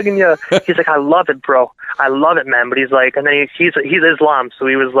just bugging you." He's like, "I love it, bro. I love it, man." But he's like, and then he's Islam, so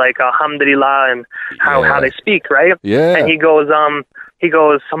he was like, alhamdulillah, and how they speak, right? Yeah. And he goes,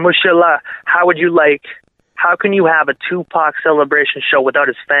 "Mashallah, how can you have a Tupac celebration show without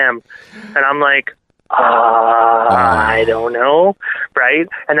his fam?" And I'm like, I don't know, right?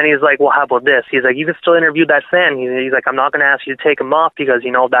 And then he's like, "Well, how about this?" He's like, "You can still interview that fan." He's like, "I'm not going to ask you to take him off because,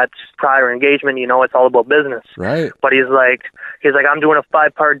 you know, that's prior engagement. You know, it's all about business." Right. But he's like, "I'm doing a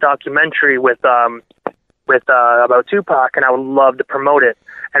 5-part documentary with about Tupac, and I would love to promote it."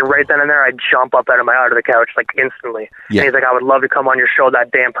 And right then and there, I jump up out of the couch, like instantly. Yeah. And he's like, "I would love to come on your show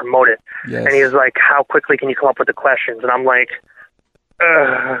that day and promote it." Yes. And he's like, "How quickly can you come up with the questions?" And I'm like,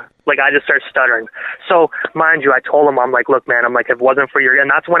 I just start stuttering. So, mind you, I told him, I'm like, "Look, man," I'm like, "if it wasn't for your,"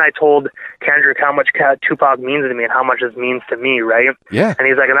 and that's when I told Kendrick how much Tupac means to me and how much this means to me, right? Yeah. And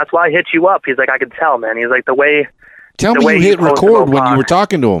he's like, "And that's why I hit you up." He's like, "I could tell, man." He's like, Tell me you hit record when you were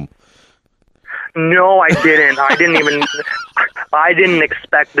talking to him. No, I didn't. I didn't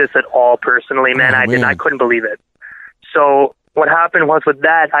expect this at all, personally, man. I didn't. I couldn't believe it. So what happened was with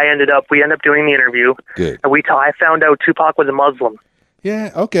that, we ended up doing the interview. Good. And I found out Tupac was a Muslim.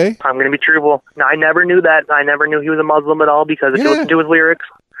 Yeah, okay. I'm going to be truthful. Now, I never knew that. I never knew he was a Muslim at all because if you listen to his lyrics,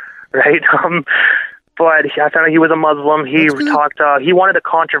 right? But I found out he was a Muslim. He wanted a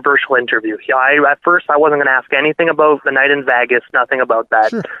controversial interview. At first, I wasn't going to ask anything about the night in Vegas, nothing about that.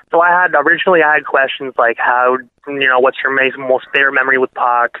 Sure. So originally I had questions like, what's your most favorite memory with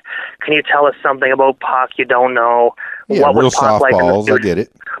Pac? Can you tell us something about Pac you don't know? Yeah, what real was Pac like in the softballs, I get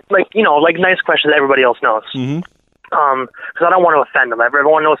it. Like nice questions that everybody else knows. Mm-hmm. Because I don't want to offend them.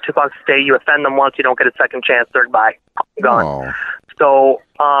 Everyone knows Tupac's estate. You offend them once, you don't get a second chance. Third, bye. Gone. Oh. So,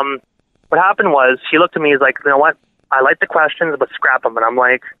 what happened was, he looked at me, he's like, "You know what? I like the questions, but scrap them." And I'm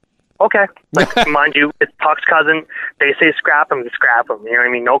like, okay. Mind you, it's Pac's cousin. They say scrap them, scrap them. You know what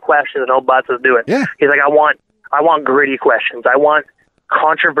I mean? No questions, no buts, let's do it. Yeah. He's like, I want gritty questions. I want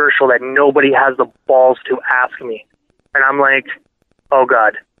controversial that nobody has the balls to ask me. And I'm like, oh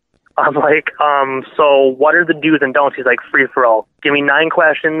God. I'm like, so what are the do's and don'ts? He's like, free for all. Give me 9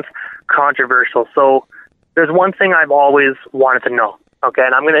 questions, controversial. So there's one thing I've always wanted to know. Okay,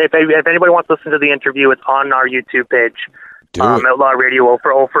 and I'm gonna. If anybody wants to listen to the interview, it's on our YouTube page, Outlaw Radio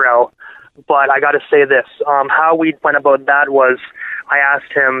O4L. But I got to say this: how we went about that was, I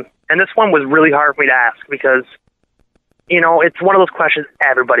asked him, and this one was really hard for me to ask because, it's one of those questions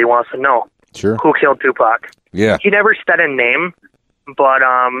everybody wants to know. Sure. Who killed Tupac? Yeah. He never said a name, but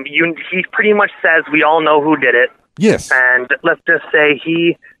he pretty much says we all know who did it. Yes. And let's just say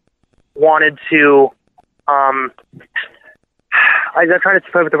he wanted to. I'm trying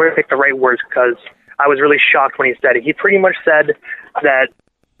to pick the right words because I was really shocked when he said it. He pretty much said that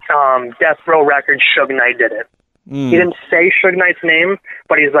Death Row Records, Suge Knight did it. He didn't say Suge Knight's name,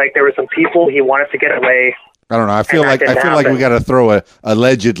 but he's like, there were some people he wanted to get away. I don't know. I feel like we got to throw a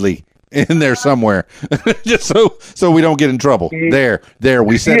allegedly in there somewhere, just so we don't get in trouble. There.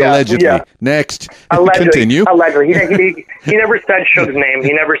 We said allegedly. Yeah. Next, continue. Allegedly, he never said Suge's name.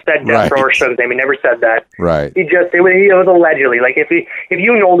 He never said Death Row or Suge's name. He never said that. Right. He was allegedly. Like if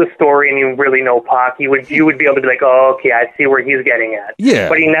you know the story and you really know Pac, you would be able to be like, oh, okay, I see where he's getting at. Yeah.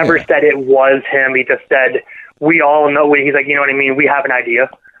 But he never said it was him. He just said we all know. He's like, you know what I mean? We have an idea.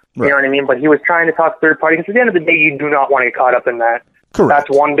 Right. You know what I mean? But he was trying to talk third party because at the end of the day, you do not want to get caught up in that. Correct.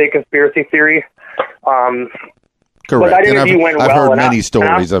 That's one big conspiracy theory. Correct. But that interview went well. I've heard many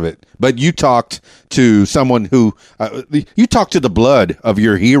stories of it. But you talked to someone who you talked to the blood of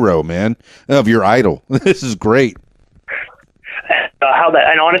your hero, man, of your idol. This is great.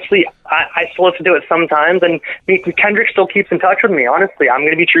 And honestly, I still listen to it sometimes, and Kendrick still keeps in touch with me. Honestly, I'm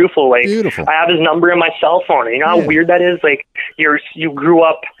going to be truthful. Like, beautiful. I have his number in my cell phone. You know how weird that is? Like, you grew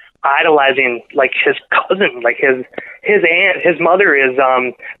up idolizing like his cousin, like his aunt, his mother is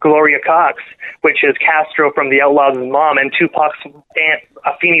Gloria Cox, which is Castro from the Outlaws' mom, and Tupac's aunt,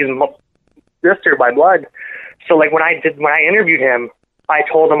 Afeni's sister by blood. So like when I interviewed him, I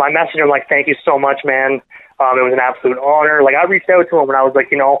told him, I messaged him like, thank you so much, man. It was an absolute honor. Like I reached out to him and I was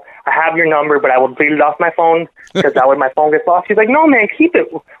like, I have your number, but I will delete it off my phone because that way my phone gets lost. He's like, no, man, keep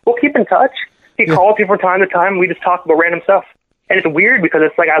it. We'll keep in touch. He calls me from time to time. We just talk about random stuff. And it's weird because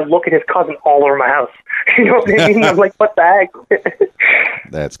it's like I look at his cousin all over my house. You know what I mean? I'm like, what the heck?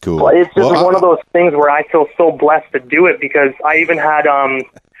 That's cool. But it's just one of those things where I feel so blessed to do it because I even had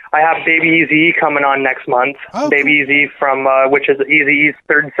I have Baby Eazy coming on next month. Oh, Baby Eazy from which is Eazy-E's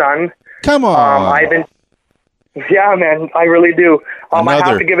third son. Come on. Yeah, man, I really do. I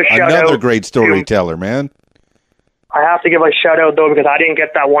have to give a shout out. Another great storyteller, man. I have to give a shout out though because I didn't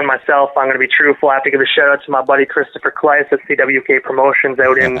get that one myself. I'm going to be truthful. I have to give a shout out to my buddy Christopher Kleiss at CWK Promotions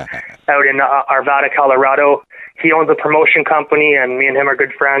out in Arvada, Colorado. He owns a promotion company, and me and him are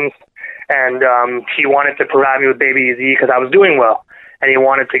good friends. And he wanted to provide me with Baby Eazy because I was doing well, and he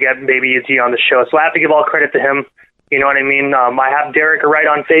wanted to get Baby Eazy on the show. So I have to give all credit to him. You know what I mean? I have Derek Wright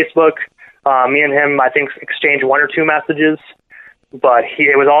on Facebook. Me and him, I think, exchanged one or two messages. But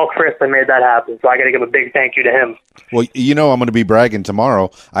it was all Chris that made that happen, so I got to give a big thank you to him. Well, I'm going to be bragging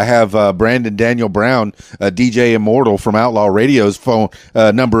tomorrow. I have Brandon Daniel Brown, DJ Immortal from Outlaw Radio's phone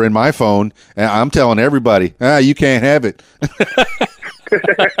number in my phone, and I'm telling everybody, you can't have it.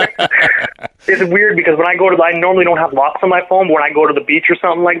 It's weird because when I normally don't have locks on my phone, but when I go to the beach or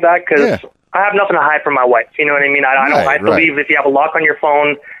something like that, because I have nothing to hide from my wife. You know what I mean? I believe if you have a lock on your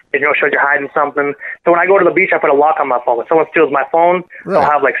phone, it shows you're hiding something. So when I go to the beach, I put a lock on my phone. If someone steals my phone, they'll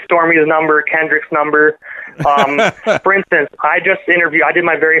have like Stormy's number, Kendrick's number. For instance, I did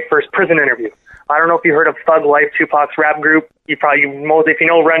my very first prison interview. I don't know if you heard of Thug Life, Tupac's rap group. If you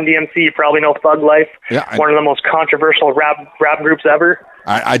know Run DMC, you probably know Thug Life. Yeah, one of the most controversial rap groups ever.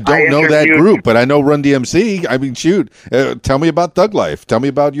 I don't know that group, but I know Run DMC. I mean, shoot. Tell me about Thug Life. Tell me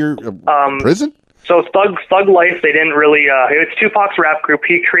about your prison. So Thug Life, they didn't really. It's Tupac's rap group.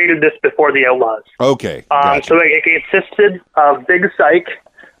 He created this before the Outlaws. Okay. Gotcha. So it consisted of Big Psych.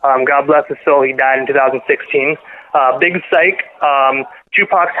 God bless his soul. He died in 2016. Big Psych,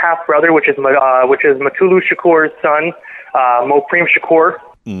 Tupac's half brother, which is Matulu Shakur's son, Mopreme Shakur.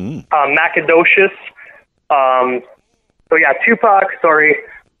 Macadocious. So yeah, Tupac. Sorry.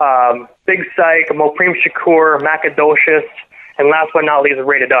 Big Psych, Mopreme Shakur, Macadocious, and last but not least,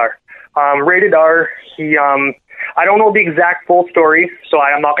 Rated R. Rated R, I don't know the exact full story, so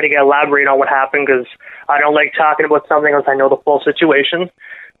I'm not going to elaborate on what happened because I don't like talking about something unless I know the full situation.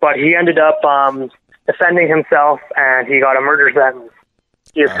 But he ended up defending himself, and he got a murder sentence.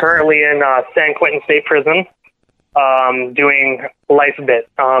 He is currently in San Quentin State Prison doing life bit.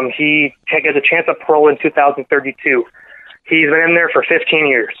 He gets a chance of parole in 2032. He's been in there for 15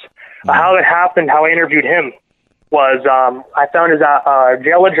 years. How it happened, how I interviewed him, was I found his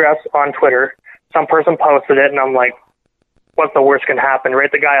jail address on Twitter. Some person posted it, and I'm like, what's the worst can happen?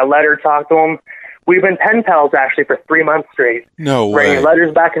 Write the guy a letter, talk to him. We've been pen pals, actually, for 3 months straight. No way. Writing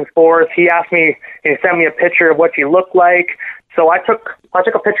letters back and forth. He asked me, he sent me a picture of what he looked like. So I took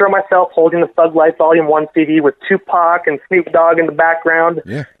a picture of myself holding the Thug Life Volume 1 CD with Tupac and Snoop Dogg in the background.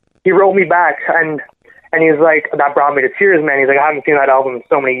 Yeah. He wrote me back, and he's like, that brought me to tears, man. He's like, I haven't seen that album in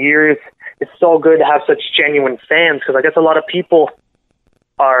so many years. It's so good to have such genuine fans because I guess a lot of people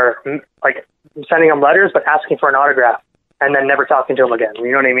are like sending him letters but asking for an autograph and then never talking to him again.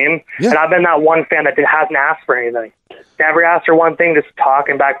 You know what I mean? Yeah. And I've been that one fan that hasn't asked for anything. Never asked for one thing, just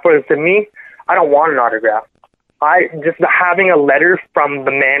talking back and forth. To me, I don't want an autograph. Just having a letter from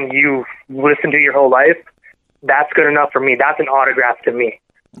the man you've listened to your whole life that's good enough for me. That's an autograph to me.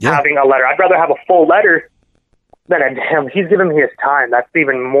 Yeah. Having a letter. I'd rather have a full letter than a damn. He's giving me his time. That's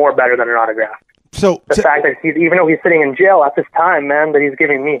even more better than an autograph. So The fact that even though he's sitting in jail, that's his time, man, that he's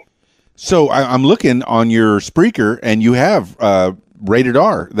giving me. So I'm looking on your Spreaker, and you have Rated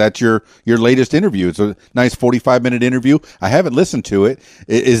R. That's your latest interview. It's a nice 45-minute interview. I haven't listened to it.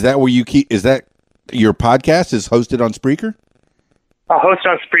 Is that where you keep? Is that your podcast is hosted on Spreaker? Hosted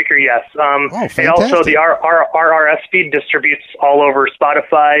on Spreaker, yes. Fantastic. And also the RRS feed distributes all over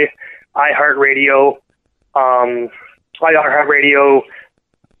Spotify, iHeartRadio,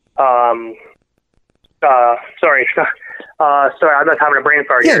 sorry, I'm not having a brain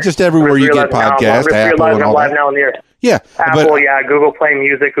fart here. Yeah, just everywhere you get podcasts, Apple and all that. Now in the air. Yeah, Apple, Google Play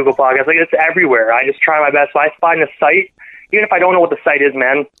Music, Google Podcasts. Like, it's everywhere. I just try my best. If I find a site, even if I don't know what the site is,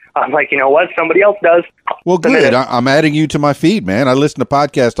 man, I'm like, you know what? Somebody else does. Well, good. I'm adding you to my feed, man. I listen to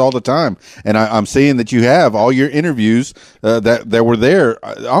podcasts all the time, and I'm seeing that you have all your interviews that were there.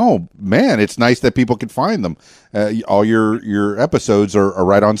 Oh, man, it's nice that people can find them. All your episodes are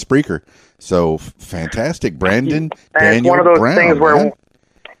right on Spreaker. So fantastic, Brandon. And Daniel it's one of those Brown, things where, man.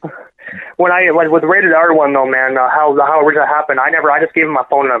 when I with the Rated R one though, man, how originally happened, I just gave him my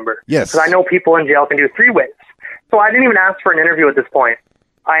phone number. Yes. Because I know people in jail can do 3 ways. So I didn't even ask for an interview at this point.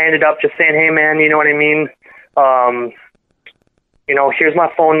 I ended up just saying, hey man, you know what I mean? Here's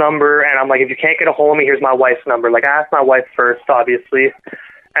my phone number, and I'm like, if you can't get a hold of me, here's my wife's number. Like, I asked my wife first, obviously,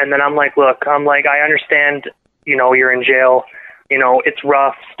 and then I'm like, look, I understand, you're in jail. It's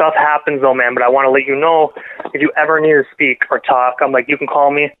rough. Stuff happens though, man, but I want to let you know, if you ever need to speak or talk, I'm like, you can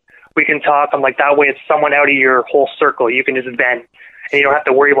call me. We can talk. I'm like, that way it's someone out of your whole circle. You can just vent, and you don't have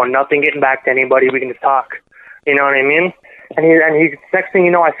to worry about nothing getting back to anybody. We can just talk. You know what I mean? And he next thing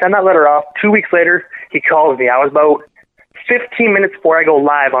you know, I send that letter off. 2 weeks later, he calls me. I was about 15 minutes before I go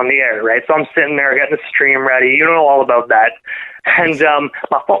live on the air, right? So I'm sitting there getting the stream ready. You know all about that. And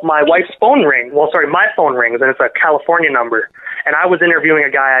my wife's phone rings. Well, sorry, my phone rings, and it's a California number. And I was interviewing a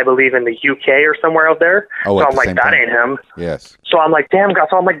guy, I believe, in the UK or somewhere out there. Oh, so I'm like, that ain't him. Yes. So I'm like, damn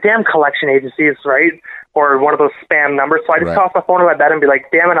collection agencies, right? Or one of those spam numbers. So I just toss my phone to my bed and be like,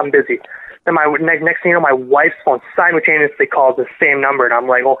 damn it, I'm busy. Then my next thing you know, my wife's phone simultaneously calls the same number, and I'm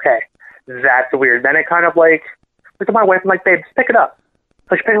like, okay, that's weird. Then it kind of like, look at my wife, I'm like, babe, just pick it up.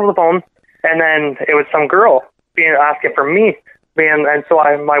 So she picked up the phone, and then it was some girl asking for me. And so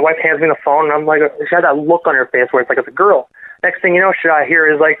my wife hands me the phone, and I'm like, she had that look on her face where it's like, it's a girl. Next thing you know, I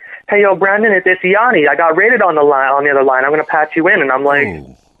hear is like, hey, yo, Brandon, it's Yanni. I got rated on the other line. I'm going to patch you in. And I'm like,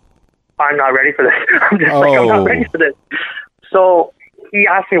 I'm not ready for this. I'm just like, I'm not ready for this. So he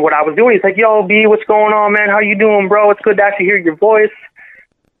asked me what I was doing. He's like, yo, B, what's going on, man? How you doing, bro? It's good to actually hear your voice.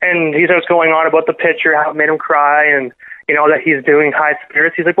 And he starts going on about the picture, how it made him cry, and, that he's doing high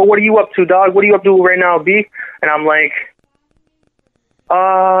spirits. He's like, well, what are you up to, dog? What are you up to right now, B? And I'm like,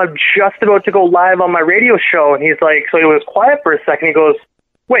 just about to go live on my radio show. And he's like, so he was quiet for a second. He goes,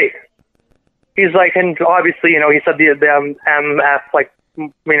 wait. He's like, and obviously, he said the MF, like,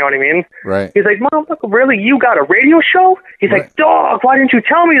 you know what I mean? Right. He's like, motherfucker, really? You got a radio show? He's like, dog, why didn't you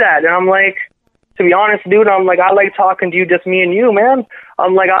tell me that? And I'm like, to be honest, dude, I'm like, I like talking to you, just me and you, man.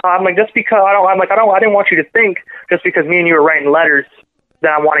 I'm like, just because I didn't want you to think just because me and you are writing letters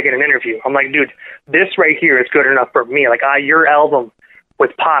that I want to get an interview. I'm like, dude, this right here is good enough for me. Like, your album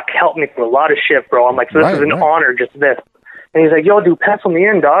with Pac helped me through a lot of shit, bro. I'm like, so this is an honor, just this. And he's like, yo, dude, pencil me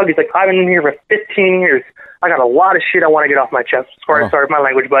in, dog. He's like, I've been in here for 15 years. I got a lot of shit I want to get off my chest. Sorry my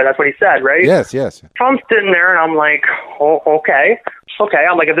language, but that's what he said, right? Yes. So I'm sitting there, and I'm like, oh, okay.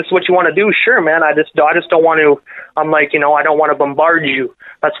 I'm like, if this is what you want to do, sure, man. I just don't want to. I'm like, I don't want to bombard you.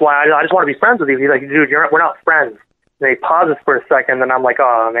 That's why I just want to be friends with you. He's like, dude, we're not friends. And he pauses for a second, and I'm like,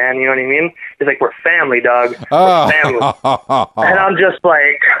 oh, man, you know what I mean? He's like, we're family, dog. We're family. And I'm just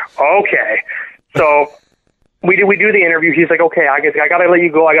like, okay. So we do the interview. He's like, okay, I guess I got to let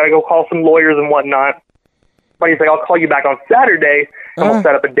you go. I got to go call some lawyers and whatnot. But he's like, I'll call you back on Saturday, and we'll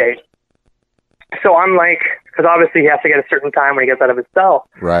set up a date. So I'm like, because obviously he has to get a certain time when he gets out of his cell.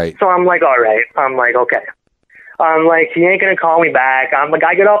 Right. So I'm like, all right. I'm like, okay. I'm like, he ain't going to call me back. I'm like,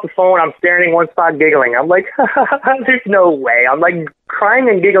 I get off the phone. I'm staring in one spot, giggling. I'm like, there's no way. I'm like crying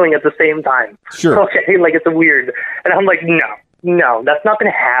and giggling at the same time. Sure. Okay, like it's weird. And I'm like, no, that's not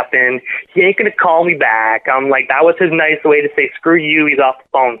going to happen. He ain't going to call me back. I'm like, that was his nice way to say, screw you. He's off the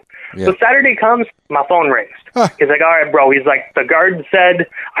phone. Yeah. So Saturday comes, my phone rings. He's like, all right, bro. He's like, the guard said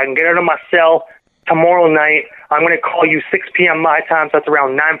I can get out of my cell tomorrow night. I'm going to call you 6 p.m. my time, so that's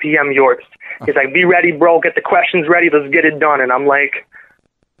around 9 p.m. yours. He's like, be ready, bro. Get the questions ready. Let's get it done. And I'm like,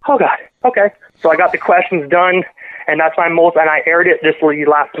 oh, God. Okay. So I got the questions done, And that's my most, and I aired it just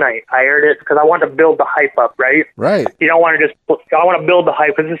last night. I aired it because I wanted to build the hype up, right? Right. You don't want to I want to build the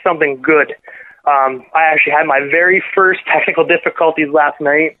hype because this is something good. I actually had my very first technical difficulties last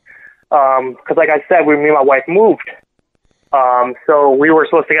night because, like I said, me and my wife moved. So we were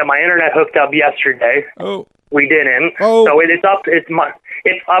supposed to get my internet hooked up yesterday. Oh. We didn't. Oh. So it's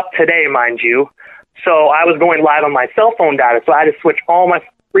up today, mind you. So I was going live on my cell phone data, so I had to switch all my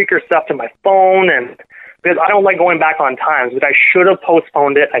Spreaker stuff to my phone, and because I don't like going back on times, but I should have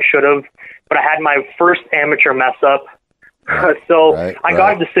postponed it. I should have, but I had my first amateur mess up. So I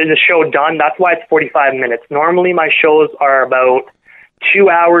got the show done. That's why it's 45 minutes. Normally my shows are about 2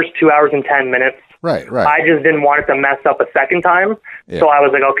 hours, 2 hours and 10 minutes. Right. I just didn't want it to mess up a second time. Yeah. So I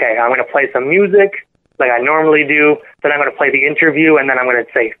was like, okay, I'm going to play some music like I normally do. Then I'm going to play the interview, and then I'm going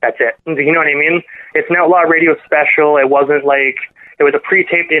to say, that's it. You know what I mean? It's an Outlaw Radio special. It wasn't like, it was a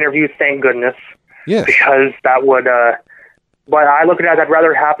pre-taped interview, thank goodness. Yeah. Because that would, but I look at it as I'd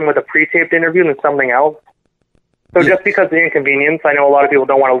rather happen with a pre-taped interview than something else. So just because of the inconvenience, I know a lot of people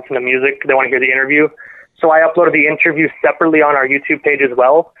don't want to listen to music. They want to hear the interview. So I uploaded the interview separately on our YouTube page as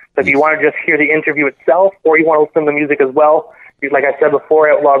well. So if you want to just hear the interview itself, or you want to listen to the music as well, like I said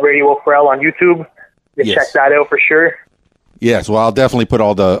before, Outlaw Radio Will Ferrell on YouTube. You check that out for sure. Yes, well, I'll definitely put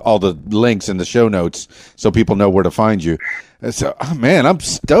all the links in the show notes so people know where to find you. So, man, I'm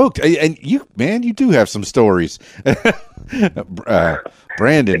stoked. And you do have some stories.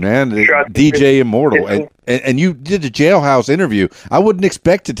 Brandon, man, DJ Immortal, and you did a jailhouse interview. I wouldn't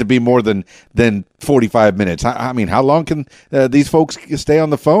expect it to be more than 45 minutes. I mean, how long can these folks stay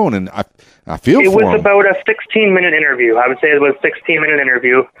on the phone? And I feel it was about a 16-minute interview. I would say it was a 16-minute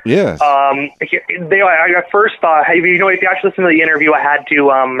interview. Yes. I first thought, if you actually listen to the interview, I had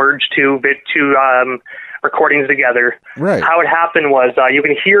to merge two recordings together. Right. How it happened was you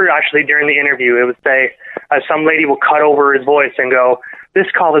can hear actually during the interview. It would say some lady will cut over his voice and go, "This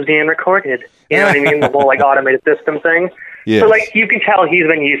call is being recorded." You know what I mean? The whole automated system thing. Yes. So you can tell he's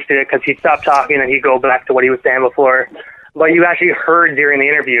been used to it because he stopped talking and he'd go back to what he was saying before. But you actually heard during the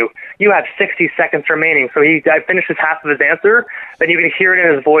interview, you have 60 seconds remaining. So I finishes half of his answer, then you can hear it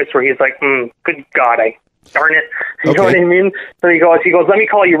in his voice where he's like, good God, darn it. You know what I mean? So he goes, let me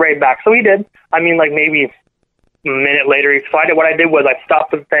call you right back. So he did. I mean, maybe a minute later, what I did was I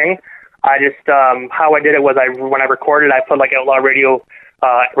stopped the thing. I just, how I did it was when I recorded, I put Outlaw Radio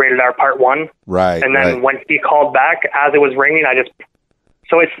Rated R Part 1. Right. And then when he called back, as it was ringing,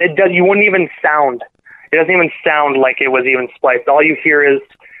 you wouldn't even sound. It doesn't even sound like it was even spliced. All you hear is,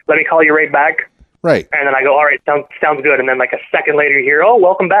 let me call you right back. Right. And then I go, all right, sounds good. And then a second later you hear, oh,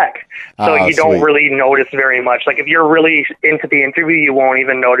 welcome back. So you don't really notice very much. If you're really into the interview, you won't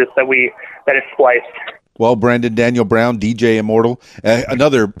even notice that it's spliced. Well, Brandon Daniel Brown, DJ Immortal,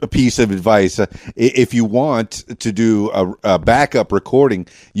 another piece of advice. If you want to do a backup recording,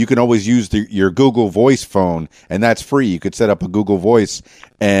 you can always use your Google Voice phone, and that's free. You could set up a Google Voice,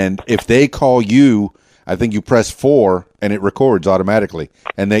 and if they call you, I think you press 4 and it records automatically,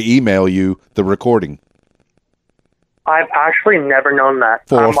 and they email you the recording. I've actually never known that.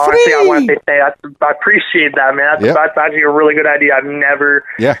 For free. Honestly, I want to say I appreciate that, man. That's actually a really good idea. I've never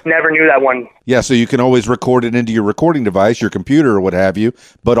knew that one. Yeah, so you can always record it into your recording device, your computer or what have you,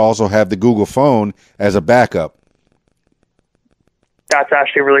 but also have the Google phone as a backup. That's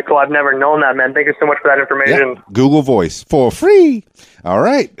actually really cool. I've never known that, man. Thank you so much for that information. Yeah. Google Voice for free. All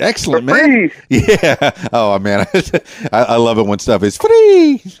right. Excellent, for man. Free. Yeah. Oh, man. I love it when stuff is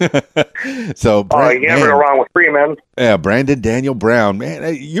free. So, you never go wrong with free, man. Yeah, Brandon Daniel Brown.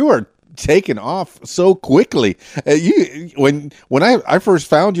 Man, you are taken off so quickly. When I first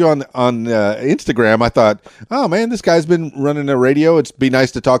found you on Instagram, I thought, oh man, this guy's been running a radio. It'd be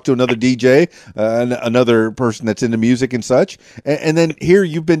nice to talk to another DJ, another person that's into music and such. And then here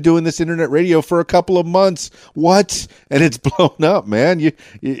you've been doing this internet radio for a couple of months. What? And it's blown up, man.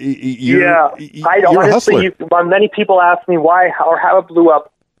 You're a hustler. Many people ask me why or how it blew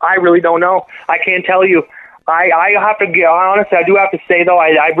up. I really don't know. I can't tell you. I have to get, honestly, I do have to say, though,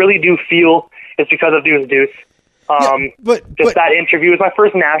 I really do feel it's because of Deuce. But that interview was my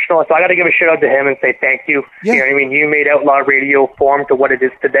first national, so I got to give a shout out to him and say thank you. Yeah. You know what I mean? You made Outlaw Radio form to what it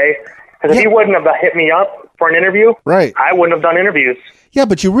is today. Because if he wouldn't have hit me up for an interview, right, I wouldn't have done interviews. Yeah,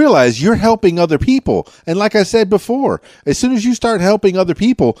 but you realize you're helping other people. And like I said before, as soon as you start helping other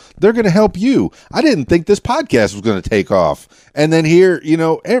people, they're going to help you. I didn't think this podcast was going to take off. And then here,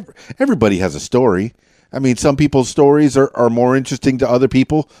 everybody has a story. I mean, some people's stories are more interesting to other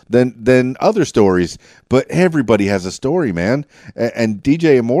people than other stories, but everybody has a story, man. And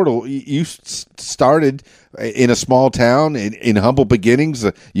DJ Immortal, you started in a small town in humble beginnings.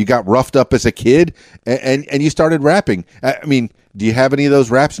 You got roughed up as a kid, and you started rapping. I mean, do you have any of those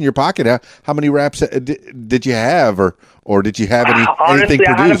raps in your pocket? How many raps did you have, or did you have anything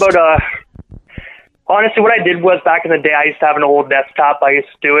produced? Honestly, what I did was back in the day, I used to have an old desktop. I used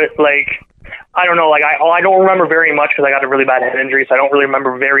to do it I don't know, I don't remember very much because I got a really bad head injury, so I don't really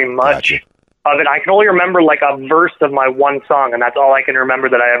remember very much of it. I can only remember a verse of my one song, and that's all I can remember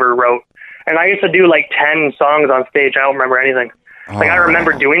that I ever wrote. And I used to do 10 songs on stage. I don't remember anything. I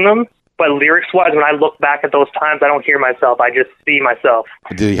remember doing them, but lyrics-wise, when I look back at those times, I don't hear myself. I just see myself.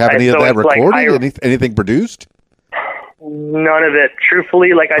 Do you have any of that recorded? Anything produced? None of it.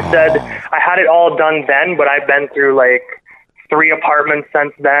 Truthfully, like I said, I had it all done then, but I've been through 3 apartments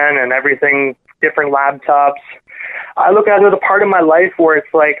since then and everything, different laptops. I look at it as a part of my life where it's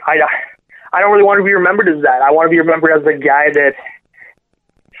I don't really want to be remembered as that. I want to be remembered as the guy that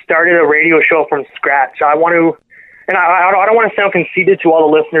started a radio show from scratch. I want to, and I don't want to sound conceited to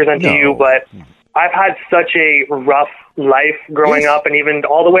all the listeners and to you, but I've had such a rough life growing up and even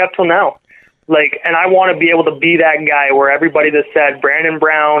all the way up till now. And I want to be able to be that guy where everybody that said Brandon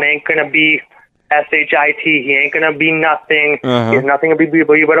Brown ain't going to be SHIT, he ain't going to be nothing, he has nothing to be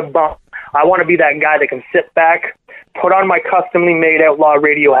but a bum. I want to be that guy that can sit back, put on my customly made Outlaw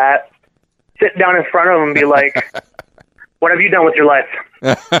radio hat, sit down in front of him and be like, what have you done with your life?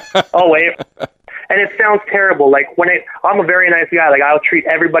 Oh, wait. And it sounds terrible. I'm a very nice guy. I'll treat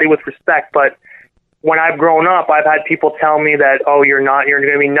everybody with respect, but when I've grown up, I've had people tell me that, oh, you're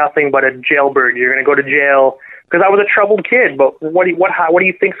going to be nothing but a jailbird. You're going to go to jail. Because I was a troubled kid. But what do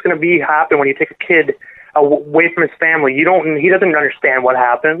you think is going to happen when you take a kid away from his family? He doesn't understand what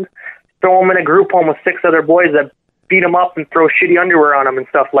happened. Throw him in a group home with 6 other boys that beat him up and throw shitty underwear on him and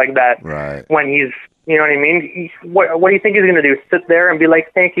stuff like that. Right. When he's, you know what I mean? What do you think he's going to do? Sit there and be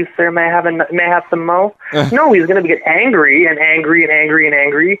like, "Thank you, sir. May I have some mo?" No, he's going to get angry and angry and angry and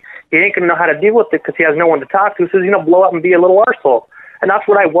angry. He ain't going to know how to deal with it because he has no one to talk to. So he's going to blow up and be a little arsehole. And that's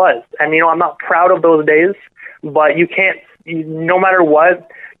what I was. And, I'm not proud of those days, but you can't, no matter what,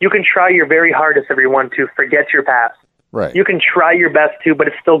 you can try your very hardest, everyone, to forget your past. Right. You can try your best to, but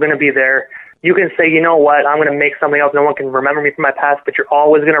it's still going to be there. You can say, you know what, I'm going to make something else. No one can remember me from my past, but you're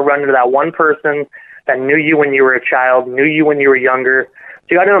always going to run into that one person that knew you when you were a child, knew you when you were younger. So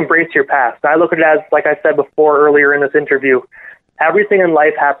you got to embrace your past. I look at it as, like I said before earlier in this interview, everything in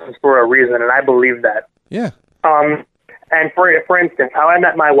life happens for a reason, and I believe that. Yeah. And for instance, how I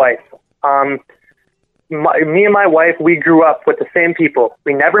met my wife. Me and my wife, we grew up with the same people.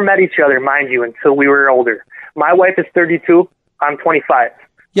 We never met each other, mind you, until we were older. My wife is 32. I'm 25.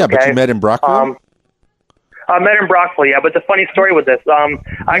 Yeah, okay? But you met in Brockville? I met in Brockville, yeah. But the funny story with this,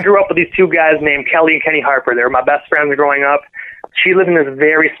 I grew up with these 2 guys named Kelly and Kenny Harper. They were my best friends growing up. She lived in this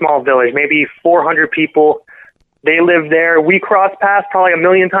very small village, maybe 400 people. They lived there. We crossed paths probably a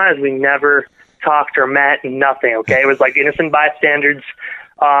million times. We never talked or met, nothing, okay? It was like innocent bystanders.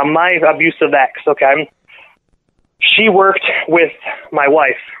 My abusive ex, okay? She worked with my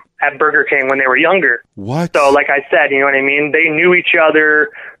wife at Burger King when they were younger. What? So, like I said, you know what I mean? They knew each other.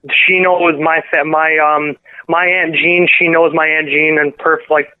 She knows my Aunt Jean. She knows my Aunt Jean and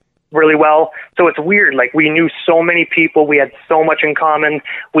really well. So it's weird. We knew so many people. We had so much in common.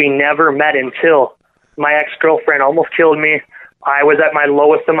 We never met until my ex-girlfriend almost killed me. I was at my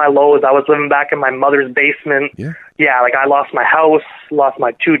lowest of my lows. I was living back in my mother's basement. Yeah, I lost my house, lost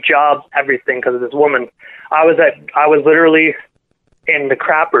my 2 jobs, everything because of this woman. I was literally in the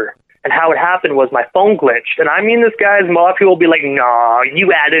crapper. And how it happened was my phone glitched. And I mean this, guys, a lot of people will be like, "No,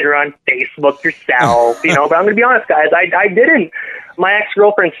 you added her on Facebook yourself." But I'm going to be honest, guys, I didn't. My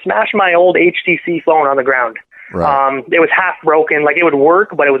ex-girlfriend smashed my old HTC phone on the ground. Right. It was half broken. It would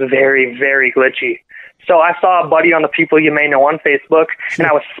work, but it was very, very glitchy. So I saw a buddy on the people you may know on Facebook, and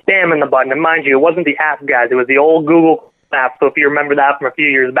I was spamming the button. And mind you, it wasn't the app, guys. It was the old Google app. So if you remember that from a few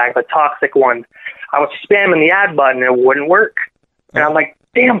years back, the toxic one, I was spamming the add button, and it wouldn't work. And I'm like,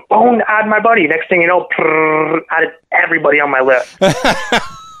 damn, phone, add my buddy. Next thing you know, added everybody on my list.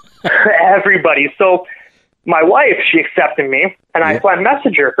 Everybody. So my wife, she accepted me, and I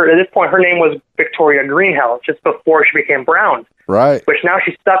messaged her. At this point, her name was Victoria Greenhouse, just before she became Brown. Right. Which now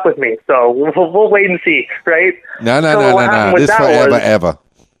she's stuck with me. So we'll wait and see, right? No. This forever.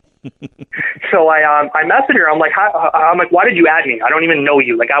 So I messaged her. I'm like, why did you add me? I don't even know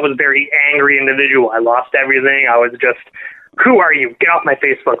you. I was a very angry individual. I lost everything. I was just, who are you? Get off my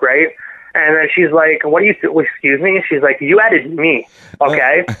Facebook, right? And then she's like, what do you, excuse me? She's like, you added me,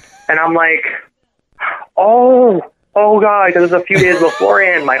 okay? And I'm like, Oh God, because it was a few days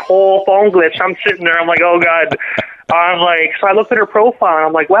beforehand, my whole phone glitched. I'm sitting there, I'm like, oh God. I'm like, so I looked at her profile, and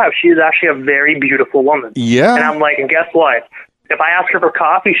I'm like, wow, she is actually a very beautiful woman. Yeah. And I'm like, and guess what? If I ask her for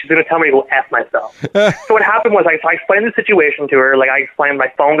coffee, she's going to tell me to go F myself. So what happened was I explained the situation to her. Like, I explained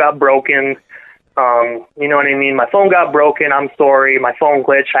my phone got broken. You know what I mean? My phone got broken. I'm sorry. My phone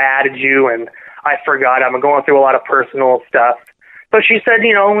glitched. I added you, and I forgot. I'm going through a lot of personal stuff. So she said,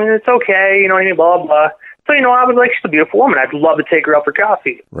 you know, it's okay. You know what I mean? Blah, blah, blah. So, you know, I was like, she's a beautiful woman. I'd love to take her out for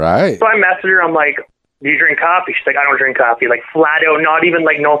coffee. Right. So I messaged her. I'm like, do you drink coffee? She's like, I don't drink coffee. Like, flat out, not even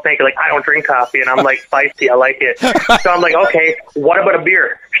like, no thank you. Like, I don't drink coffee. And I'm like, spicy, I like it. So I'm like, okay, what about a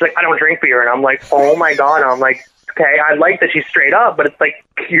beer? She's like, I don't drink beer. And I'm like, oh my God. I'm like, okay, I like that she's straight up, but it's like,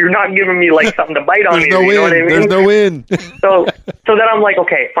 you're not giving me like something to bite on There's here. no You know win. what I mean? There's no win. So then I'm like,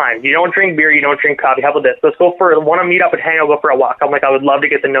 okay, fine. You don't drink beer. You don't drink coffee. How about this? Let's go want to meet up and hang out, go for a walk. I'm like, I would love to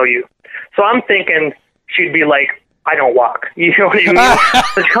get to know you. So I'm thinking she'd be like, I don't walk. You know what I mean?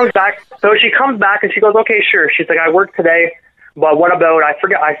 So she comes back and she goes, okay, sure. She's like, I work today, but what about, I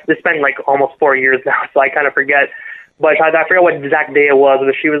forget, it's been like almost 4 years now, so I kind of forget. But I forget what exact day it was,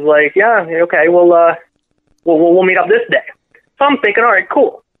 but she was like, yeah, okay, we'll meet up this day. So I'm thinking, all right,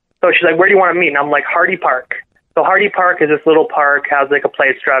 cool. So she's like, where do you want to meet? And I'm like, Hardy Park. So Hardy Park is this little park, has like a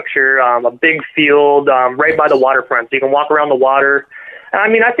play structure, a big field, right by the waterfront. So you can walk around the water. And I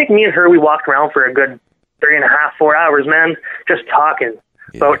mean, I think me and her, we walked around for a good 3.5, 4 hours, man, just talking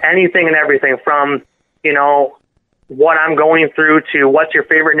about anything and everything from, you know, what I'm going through to what's your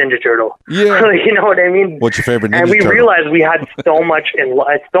favorite Ninja Turtle. Yeah. You know what I mean? What's your favorite Ninja Turtle? And we Turtle? realized we had so much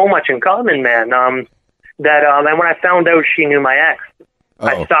in common, man. And when I found out she knew my ex,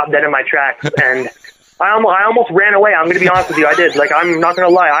 I stopped dead in my tracks, and I almost ran away. I'm going to be honest with you. I did. Like, I'm not going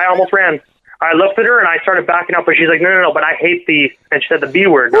to lie. I almost ran. I looked at her and I started backing up, but she's like, no, but I hate and she said the B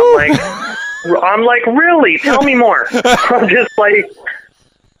word. And I'm like, really? Tell me more. I'm just like,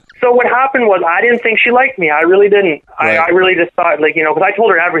 so what happened was I didn't think she liked me. I really didn't. Right. I really just thought, like, you know, because I told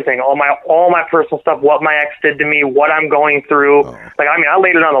her everything, all my personal stuff, what my ex did to me, what I'm going through. Like, I mean, I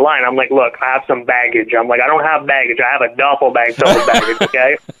laid it on the line. I'm like, look, I have some baggage. I'm like, I don't have baggage. I have a duffel bag full of baggage,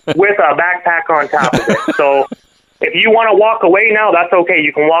 okay, with a backpack on top of it. So if you want to walk away now, that's okay.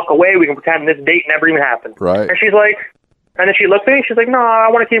 You can walk away. We can pretend this date never even happened. Right. And she's like, and then she looked at me. She's like, no, I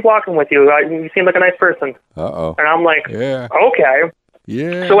want to keep walking with you. You seem like a nice person. Uh-oh. And I'm like, okay.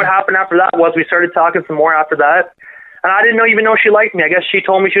 Yeah. So what happened after that was we started talking some more after that. And I didn't even know she liked me. I guess she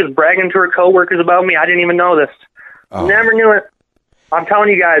told me she was bragging to her coworkers about me. I didn't even know this. Never knew it. I'm telling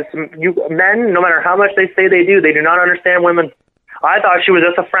you guys, men, no matter how much they say they do not understand women. I thought she was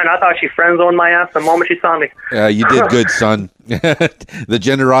just a friend. I thought she friend-zoned my ass the moment she saw me. You did good, son. The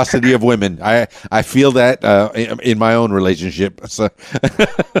generosity of women. I feel that in my own relationship. So.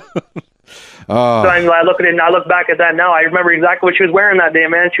 So I look at it and I look back at that now. I remember exactly what she was wearing that day,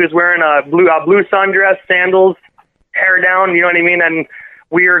 man. She was wearing a blue sundress, sandals, hair down, you know what I mean? And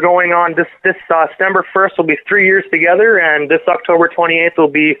we are going on this December 1st will be 3 years together, and this October 28th will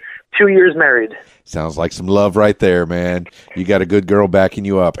be 2 years married. Sounds like some love right there, man. You got a good girl backing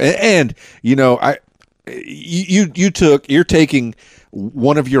you up. And you know, you're taking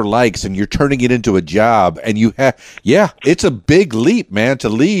one of your likes and you're turning it into a job, and it's a big leap, man, to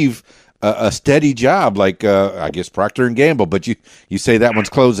leave a steady job like I guess Procter & Gamble, but you say that one's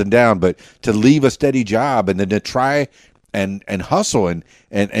closing down, but to leave a steady job and then to try and hustle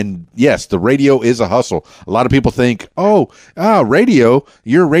and yes, the radio is a hustle. A lot of people think, radio,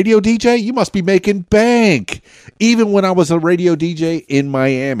 you're a radio DJ, you must be making bank. Even when I was a radio DJ in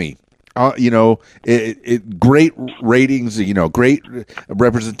Miami, you know, great ratings, you know, great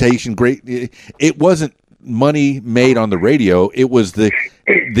representation, great. It wasn't money made on the radio. It was the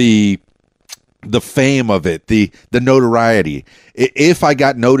fame of it, the notoriety. If I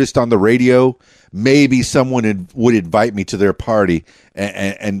got noticed on the radio, maybe someone would invite me to their party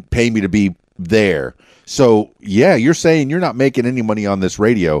and pay me to be there. So yeah, you're saying you're not making any money on this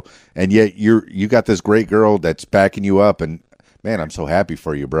radio, and yet you got this great girl that's backing you up, and man, I'm so happy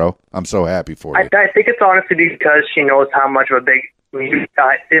for you, bro. I'm so happy for you. I think it's honestly because she knows how much of a big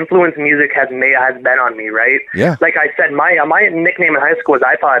influence music has been on me, right? Yeah. Like I said, my nickname in high school was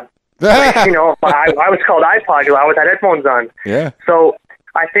iPod. Like, you know, I was called iPod. I always had headphones on. Yeah. So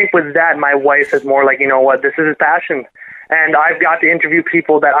I think with that, my wife is more like, you know what, this is his passion. And I've got to interview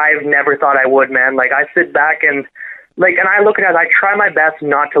people that I've never thought I would, man. Like, I sit back and I look at it, I try my best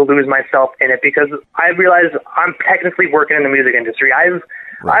not to lose myself in it, because I realize I'm technically working in the music industry. I've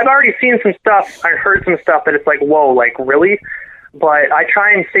already seen some stuff, I've heard some stuff that it's like, whoa, like, really? But I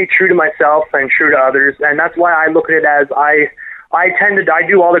try and stay true to myself and true to others, and that's why I look at it as I I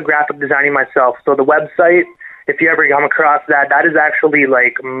do all the graphic designing myself. So the website, if you ever come across that, that is actually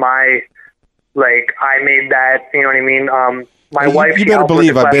like I made that, you know what I mean? My wife. You better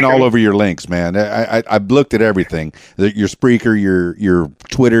believe I've been all over your links, man. I've looked at everything. Your Spreaker, your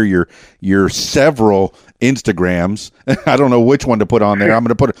Twitter, your several Instagrams. I don't know which one to put on there. I'm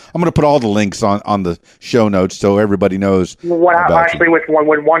gonna put all the links on the show notes so everybody knows. What actually with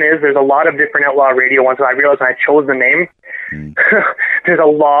one is there's a lot of different Outlaw Radio ones. So I realized when I chose the name, there's a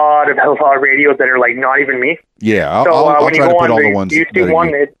lot of Outlaw radios that are like not even me. Yeah, I'll try to put all the ones. You see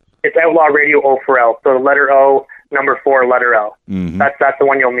one, it's Outlaw Radio O4L. So the letter O. Number 4, letter L. Mm-hmm. That's the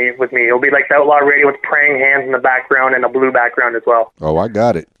one you'll meet with me. It'll be like the Outlaw Radio with praying hands in the background and a blue background as well. Oh, I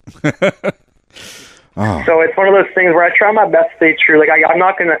got it. So it's one of those things where I try my best to stay true. Like I'm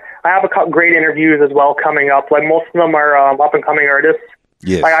not gonna. I have a couple great interviews as well coming up. Like most of them are up and coming artists.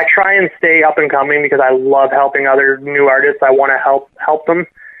 Yes. Like I try and stay up and coming because I love helping other new artists. I want to help them.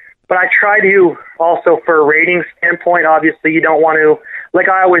 But I try to also for a rating standpoint. Obviously, you don't want to. Like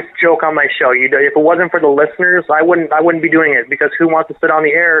I always joke on my show, if it wasn't for the listeners, I wouldn't be doing it because who wants to sit on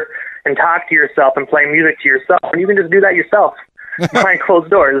the air and talk to yourself and play music to yourself? And you can just do that yourself behind closed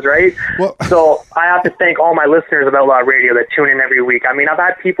doors, right? Well, so I have to thank all my listeners of Outlaw Radio that tune in every week. I mean, I've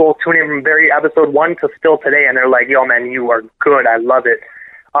had people tune in from very episode 1 to still today, and they're like, "Yo, man, you are good. I love it."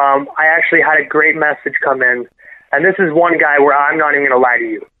 I actually had a great message come in, and this is one guy where I'm not even going to lie to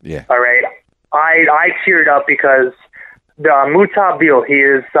you. Yeah. All right. I teared up because. Muta Bill, he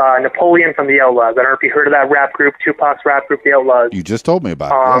is Napoleon from the Outlaws. I don't know if you heard of that rap group, Tupac's rap group, the Outlaws. You just told me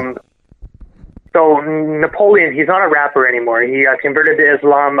about it. So Napoleon, he's not a rapper anymore. He converted to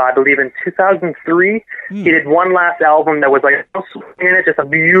Islam, I believe, in 2003. He did one last album that was like in it, just a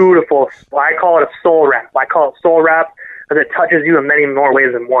beautiful. I call it a soul rap. I call it soul rap because it touches you in many more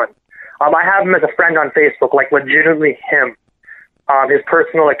ways than one. I have him as a friend on Facebook, like legitimately him. His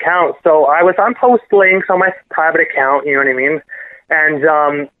personal account. So I was on post links on my private account, you know what I mean? And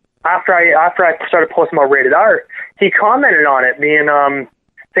after I started posting about Rated R, he commented on it, being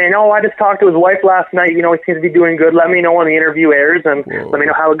saying, "Oh, I just talked to his wife last night. You know, he seems to be doing good. Let me know when the interview airs and let me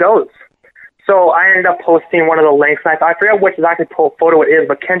know how it goes." So I ended up posting one of the links. And I forget which exactly photo it is,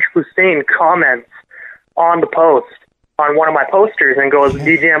 but Kendrick Hussein comments on the post on one of my posters and goes,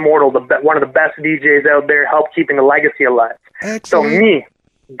 "DJ Immortal, one of the best DJs out there, help keeping the legacy alive." Excellent. So me,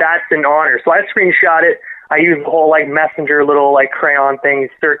 that's an honor. So I screenshot it. I used the whole like messenger little like crayon thing,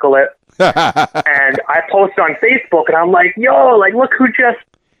 circle it, and I posted on Facebook. And I'm like, "Yo, like look who just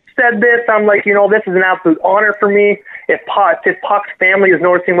said this." I'm like, this is an absolute honor for me. If Pac's family is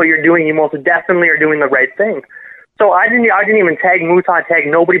noticing what you're doing, you most definitely are doing the right thing. So I didn't even tag Muta, tag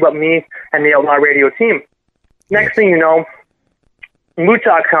nobody but me and the Outlaw Radio team. Next thing you know,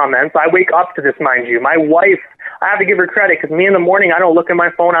 Muta comments. I wake up to this, mind you. My wife, I have to give her credit because me in the morning, I don't look at my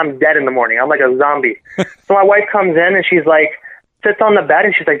phone. I'm dead in the morning. I'm like a zombie. So my wife comes in and she's like, sits on the bed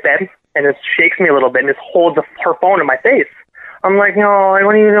and she's like, "Babe," and just shakes me a little bit and just holds her phone in my face. I'm like, "No,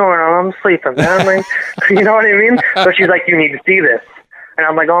 what are you doing? I'm sleeping, man." Like, you know what I mean? So she's like, "You need to see this." And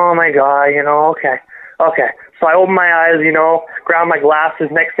I'm like, "Oh my God, okay. So I open my eyes, grab my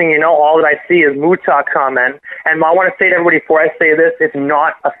glasses. Next thing you know, all that I see is Muta comment. And I want to say to everybody before I say this, it's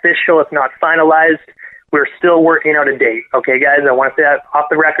not official. It's not finalized. We're still working out a date. Okay, guys? I want to say that off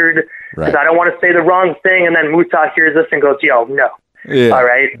the record because I don't want to say the wrong thing and then Muta hears this and goes, "Yo, no." Yeah. All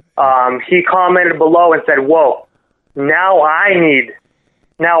right? He commented below and said, "Whoa, now I need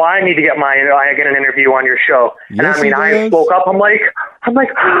to get get an interview on your show." Yes, and I spoke up. I'm like,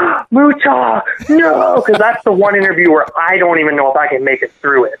 "Muta, no," because that's the one interview where I don't even know if I can make it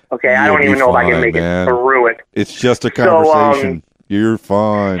through it. Okay, I don't even know if I can make it through it. It's just a conversation. So, you're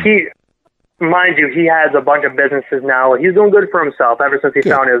fine. Mind you, he has a bunch of businesses now. He's doing good for himself ever since he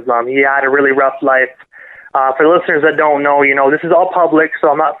found Islam. He had a really rough life. For the listeners that don't know, this is all public,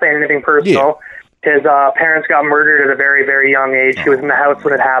 so I'm not saying anything personal. Yeah. His parents got murdered at a very, very young age. He was in the house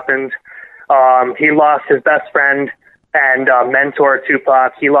when it happened. He lost his best friend and mentor,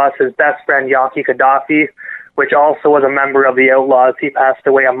 Tupac. He lost his best friend, Yaki Gaddafi, which also was a member of the Outlaws. He passed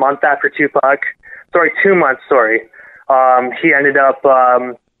away a month after Tupac. 2 months, sorry. He ended up...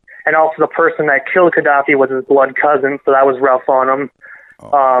 and also the person that killed Gaddafi was his blood cousin, so that was rough on him.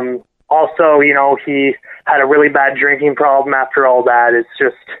 Also, he had a really bad drinking problem after all that. It's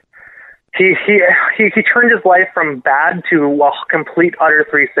just... He turned his life from bad to a complete utter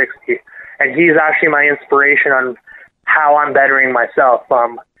 360, and he's actually my inspiration on how I'm bettering myself.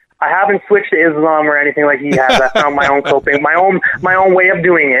 I haven't switched to Islam or anything like he has. I found my own coping, my own way of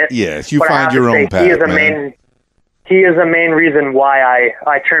doing it. Yes, you find your own path. He is the main reason why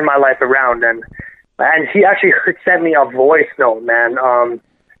I turned my life around, and And he actually sent me a voice note, man,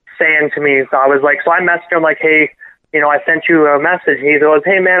 saying to me, so I was like, so I messaged him like, hey, I sent you a message. He goes,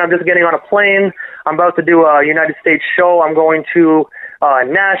 hey, man, I'm just getting on a plane. I'm about to do a United States show. I'm going to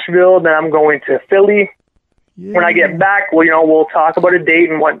Nashville, then I'm going to Philly. Yeah. When I get back, we'll talk about a date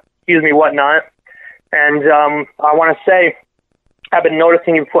and whatnot. And I want to say, I've been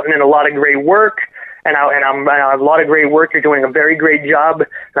noticing you putting in a lot of great work, and I'm a lot of great work. You're doing a very great job,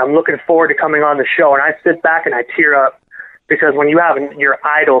 and I'm looking forward to coming on the show. And I sit back and I tear up because when you have your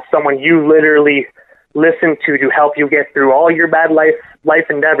idol, someone you literally listen to help you get through all your bad life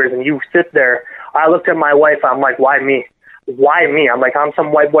endeavors, and you sit there. I looked at my wife. I'm like, why me? Why me? I'm like, I'm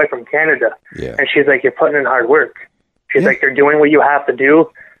some white boy from Canada. Yeah. And she's like, you're putting in hard work. She's like, you're doing what you have to do.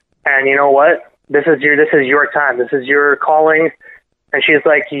 And you know what? This is your time. This is your calling. And she's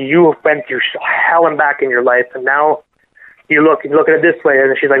like, you've been through hell and back in your life. And now you look at it this way.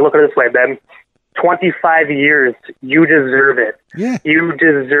 And she's like, look at it this way, Ben. 25 years, you deserve it. Yeah. You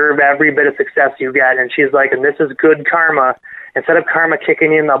deserve every bit of success you get. And she's like, and this is good karma. Instead of karma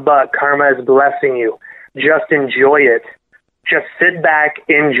kicking you in the butt, karma is blessing you. Just enjoy it. Just sit back,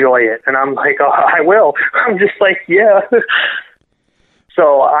 enjoy it. And I'm like, oh, I will. I'm just like, yeah.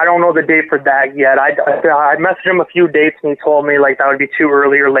 So I don't know the date for that yet. I messaged him a few dates, and he told me like that would be too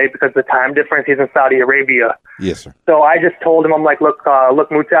early or late because of the time difference. He's in Saudi Arabia. Yes, sir. So I just told him, I'm like, look,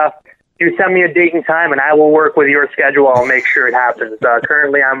 Muta, you send me a date and time, and I will work with your schedule. I'll make sure it happens.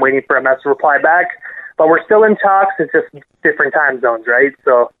 Currently, I'm waiting for a message reply back, but we're still in talks. It's just different time zones, right?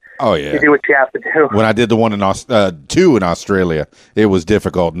 So. Oh yeah, you do what you have to do. When I did the one in two in Australia, it was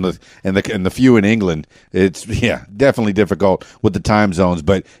difficult, and the few in England, it's definitely difficult with the time zones.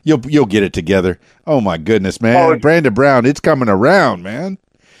 But you'll get it together. Oh my goodness, man! Brandon Brown, it's coming around, man.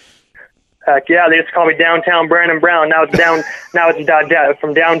 Heck yeah, they used to call me Downtown Brandon Brown. Now it's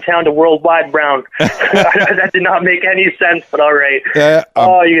from downtown to worldwide Brown. That did not make any sense, but all right. You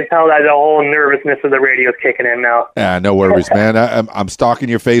can tell that the whole nervousness of the radio is kicking in now. No worries, man. I'm stalking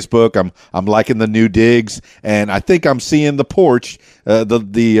your Facebook. I'm liking the new digs, and I think I'm seeing the porch,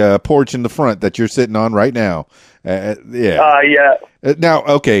 the porch in the front that you're sitting on right now. Yeah. Now,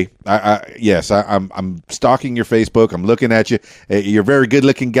 okay. I'm stalking your Facebook. I'm looking at you. You're a very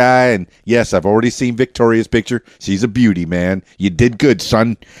good-looking guy, and yes, I've already seen Victoria's picture. She's a beauty, man. You did good,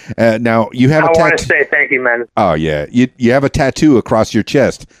 son. Now you have. I want to say thank you, man. Oh yeah, you have a tattoo across your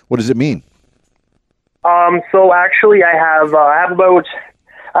chest. What does it mean? So actually, I have about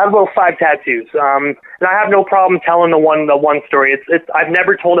 5 tattoos. And I have no problem telling the one story. I've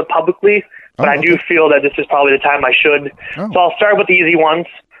never told it publicly. But I do feel that this is probably the time I should. So I'll start with the easy ones.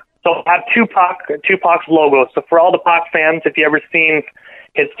 So I have Tupac's logo. So for all the Pac fans, if you ever seen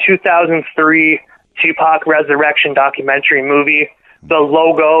his 2003 Tupac Resurrection documentary movie, the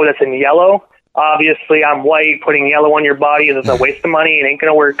logo that's in yellow, obviously I'm white, putting yellow on your body is a waste of money. It ain't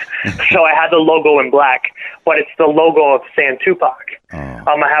going to work. So I had the logo in black, but it's the logo of saying Tupac. I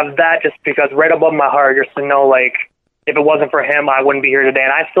have that just because right above my heart, just to know, like, if it wasn't for him, I wouldn't be here today.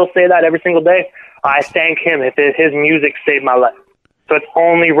 And I still say that every single day. I thank him if his music saved my life. So it's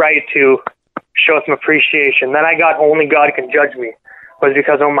only right to show some appreciation. Then I got Only God Can Judge Me. It was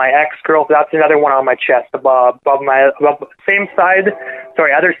because of my ex-girl. That's another one on my chest, above same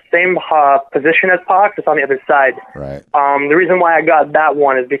position as Pac, just on the other side. Right. The reason why I got that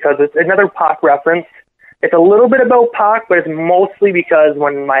one is because it's another Pac reference. It's a little bit about Pac, but it's mostly because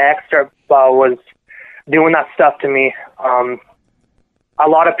when my ex was doing that stuff to me, a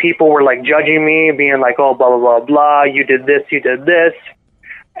lot of people were like judging me, being like, oh, blah, blah, blah, blah, you did this,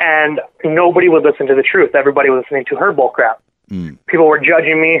 and nobody would listen to the truth. Everybody was listening to her bullcrap. People were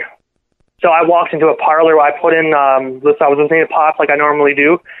judging me. So I walked into a parlor where I put in, I was listening to Pop like I normally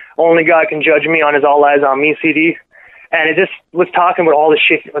do. Only God Can Judge Me on his All Eyes on Me CD. And it just was talking about all the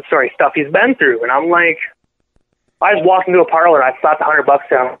stuff he's been through. And I'm like, I just walked into a parlor and I slapped $100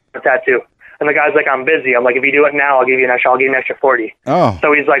 down for a tattoo. And the guy's like, I'm busy. I'm like, if you do it now, I'll give you an extra 40. Oh.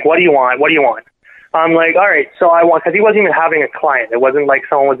 So he's like, what do you want? I'm like, all right. So I want, because he wasn't even having a client. It wasn't like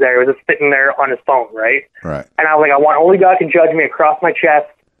someone was there. He was just sitting there on his phone, right? Right. And I was like, I want Only God Can Judge Me across my chest,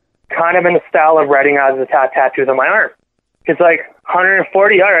 kind of in the style of writing out the tattoos on my arm. He's like,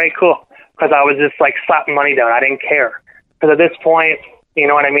 140? All right, cool. Because I was just like slapping money down. I didn't care. Because at this point, you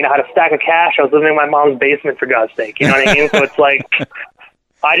know what I mean? I had a stack of cash. I was living in my mom's basement, for God's sake. You know what I mean? So it's like,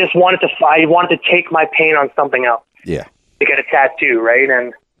 I wanted to take my pain on something else. Yeah. To get a tattoo, right?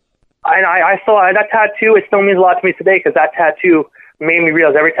 And I saw that tattoo. It still means a lot to me today because that tattoo made me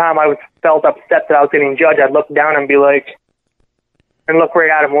realize every time I felt upset that I was getting judged, I'd look down and be like, and look right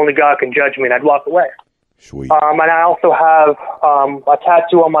at him. Only God can judge me, and I'd walk away. Sweet. And I also have a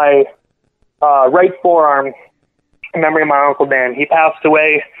tattoo on my right forearm, in memory of my Uncle Dan. He passed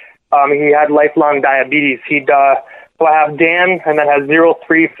away. He had lifelong diabetes. So I have Dan, and then has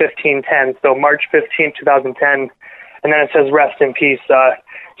 03-15-10, so March 15, 2010, and then it says rest in peace.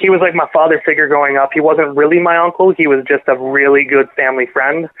 He was like my father figure growing up. He wasn't really my uncle. He was just a really good family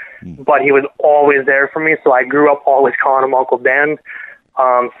friend, but he was always there for me, so I grew up always calling him Uncle Dan.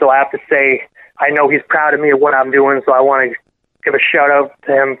 So I have to say, I know he's proud of me of what I'm doing, so I want to give a shout-out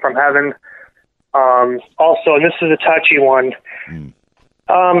to him from heaven. Also, and this is a touchy one,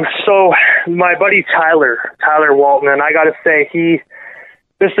 so my buddy Tyler Walton, and I got to say,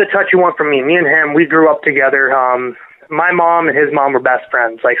 this is a touchy one for me. Me and him, we grew up together. My mom and his mom were best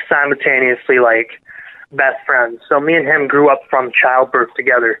friends, like simultaneously, like best friends. So me and him grew up from childbirth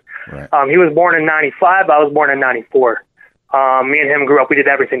together. Right. He was born in 95. I was born in 94. Me and him grew up. We did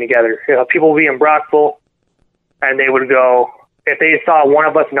everything together. People would be in Brockville, and they would go, if they saw one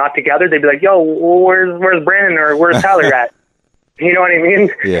of us not together, they'd be like, yo, where's Brandon or where's Tyler at? You know what I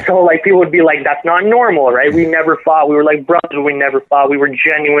mean? Yeah. So, like, people would be like, that's not normal, right? We never fought. We were like brothers. We never fought. We were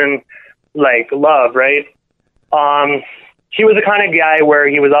genuine, like, love, right? He was the kind of guy where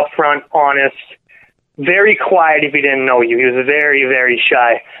he was upfront, honest, very quiet if he didn't know you. He was very, very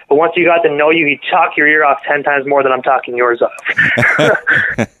shy. But once he got to know you, he'd talk your ear off 10 times more than I'm talking yours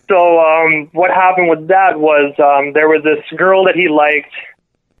off. So what happened with that was there was this girl that he liked.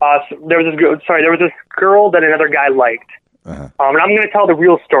 There was this girl that another guy liked. Uh-huh. And I'm going to tell the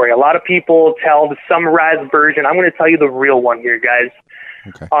real story. A lot of people tell the summarized version. I'm going to tell you the real one here, guys.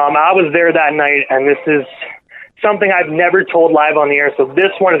 Okay. I was there that night, and this is something I've never told live on the air, so this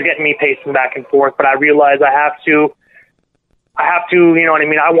one is getting me pacing back and forth, but I realize I have to, you know what I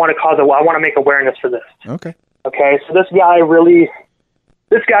mean? I want to make awareness for this. Okay. Okay, so this guy really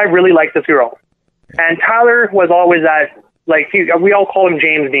liked this girl. And Tyler was always we all call him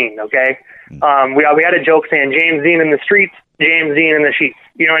James Dean, okay? We had a joke saying James Dean in the streets, James Dean in the sheets.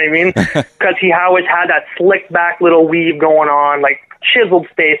 You know what I mean? Because he always had that slick back little weave going on, like chiseled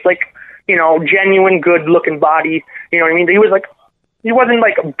face, like, you know, genuine good looking body. You know what I mean? He wasn't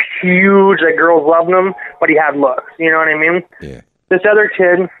like huge, like girls loving him, but he had looks. You know what I mean? Yeah. This other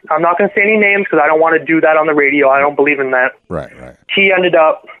kid, I'm not going to say any names because I don't want to do that on the radio. I don't believe in that. Right. He ended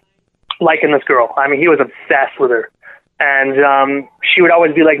up liking this girl. I mean, he was obsessed with her. And she would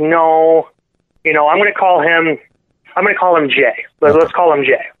always be like, no, you know, I'm going to call him Jay. Let's call him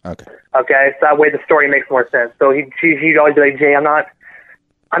Jay. Okay. So that way the story makes more sense. So he'd always be like, Jay, I'm not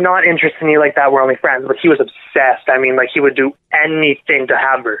interested in you like that. We're only friends. But he was obsessed. I mean, like, he would do anything to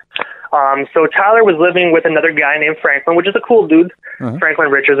have her. So Tyler was living with another guy named Franklin, which is a cool dude, Franklin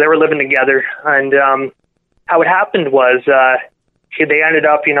Richards. They were living together. And how it happened was they ended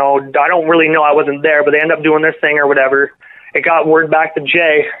up, you know, I don't really know. I wasn't there, but they ended up doing their thing or whatever. It got word back to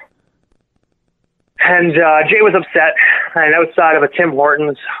Jay. And Jay was upset. And outside of a Tim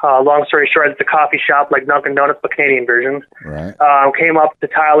Hortons, long story short, it's a coffee shop like Dunkin' Donuts, but Canadian version. Right. Came up to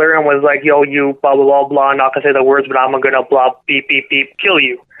Tyler and was like, yo, you, blah, blah, blah, blah. I'm not going to say the words, but I'm going to blah, beep, beep, beep, kill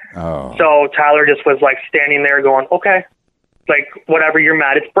you. Oh. So Tyler just was like standing there going, okay, like whatever, you're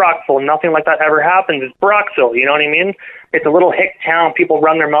mad. It's Brockville. Nothing like that ever happens. It's Brockville. You know what I mean? It's a little hick town. People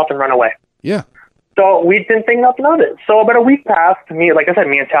run their mouth and run away. Yeah. So we didn't think nothing of it. So about a week passed. Me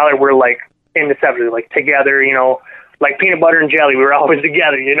and Tyler were like inseparable, like together, you know, like peanut butter and jelly. We were always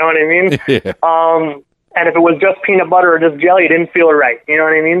together. You know what I mean? Yeah. And if it was just peanut butter or just jelly, it didn't feel right. You know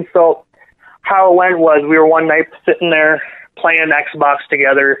what I mean? So how it went was we were one night sitting there playing Xbox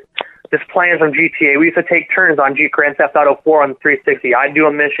together, just playing some GTA. We used to take turns on Grand Theft Auto 4 on the 360. I'd do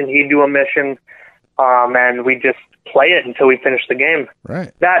a mission, he'd do a mission, and we'd just play it until we finished the game.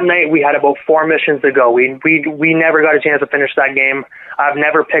 Right. That night we had about 4 missions to go. We never got a chance to finish that game. I've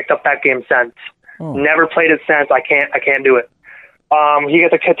never picked up that game since. Oh. Never played it since. I can't do it. He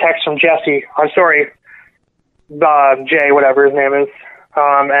gets a text from Jesse. I'm sorry, Jay, whatever his name is,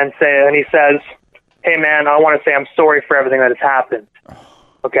 and he says, hey man, I want to say I'm sorry for everything that has happened.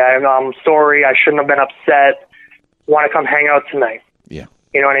 Okay, I'm sorry. I shouldn't have been upset. Want to come hang out tonight? Yeah.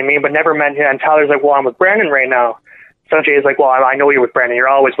 You know what I mean? But never met him. And Tyler's like, well, I'm with Brandon right now. So Jay's like, well, I know you're with Brandon. You're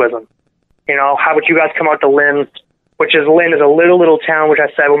always with him. You know, how about you guys come out to Lynn, which is a little town, which I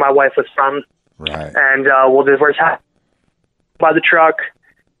said where my wife was from. Right. And we'll just by the truck.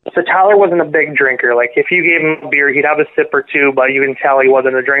 So Tyler wasn't a big drinker. Like, if you gave him a beer, he'd have a sip or two, but you can tell he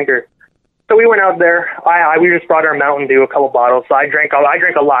wasn't a drinker. So we went out there. We just brought our Mountain Dew, a couple bottles. So I drank a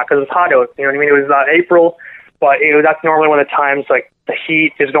lot because it's hot out. You know what I mean? It was April, but that's normally when the times, like, the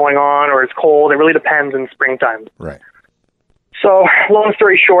heat is going on or it's cold. It really depends in springtime. Right. So long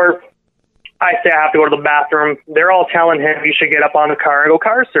story short, I say I have to go to the bathroom. They're all telling him he should get up on the car and go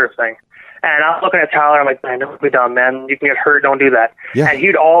car surfing. And I'm looking at Tyler. I'm like, man, don't be dumb, man. You can get hurt. Don't do that. Yeah. And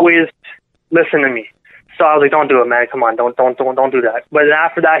he'd always listen to me. So I was like, don't do it, man. Come on, don't do that. But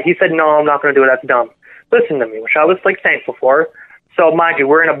after that, he said, no, I'm not going to do it. That's dumb. Listen to me, which I was like thankful for. So mind you,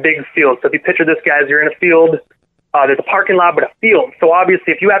 we're in a big field. So if you picture this, guys, you're in a field. There's a parking lot, but a field. So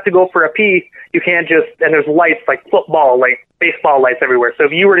obviously, if you have to go for a pee, you can't just, and there's lights like football, like baseball lights everywhere. So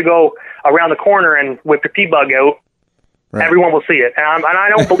if you were to go around the corner and whip your pee bug out, right, everyone will see it. And I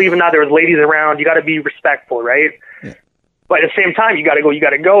don't believe in that. There's ladies around. You got to be respectful, right? Yeah. But at the same time, you got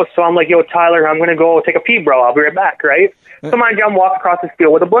to go. So I'm like, yo, Tyler, I'm going to go take a pee, bro. I'll be right back, right? So mind you, I'm walking across this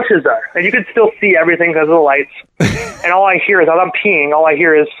field where the bushes are. And you can still see everything because of the lights. And all I hear is, as I'm peeing, all I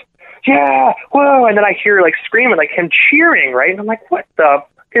hear is, yeah, whoa. And then I hear like screaming, like him cheering, right? And I'm like, what the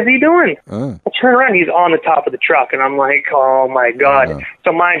fuck is he doing? I turn around, he's on the top of the truck. And I'm like, oh my God.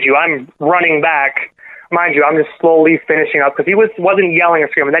 So mind you, I'm running back. Mind you, I'm just slowly finishing up because he wasn't yelling or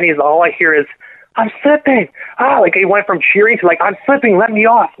screaming. Then all I hear is, I'm slipping. Like he went from cheering to like, I'm slipping. Let me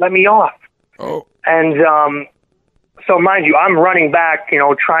off. Oh. And so mind you, I'm running back,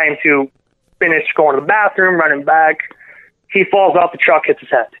 trying to finish going to the bathroom, running back. He falls off the truck, hits his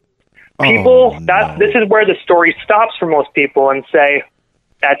head. People, this is where the story stops for most people and say,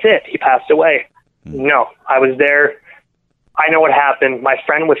 that's it. He passed away. No, I was there. I know what happened. My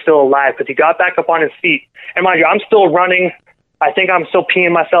friend was still alive because he got back up on his feet. And mind you, I'm still running. I think I'm still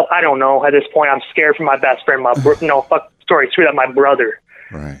peeing myself. I don't know. At this point, I'm scared for my best friend. Screw that, my brother.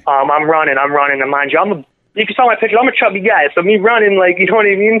 Right. I'm running. And mind you, if you saw my picture, I'm a chubby guy. So me running, like, you know what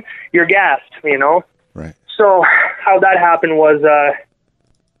I mean? You're gassed, Right. So how that happened was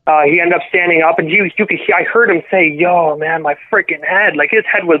he ended up standing up, and I heard him say, yo, man, my freaking head. Like, his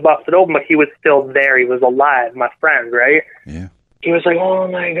head was busted open, but he was still there. He was alive, my friend, right? Yeah. He was like, oh,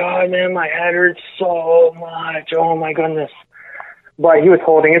 my God, man, my head hurts so much. Oh, my goodness. But he was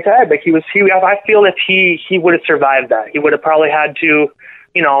holding his head. Like, I feel if he would have survived that. He would have probably had to,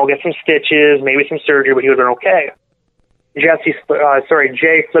 get some stitches, maybe some surgery, but he would have been okay.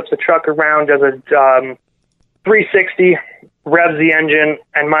 Jay flips the truck around, does a 360, revs the engine,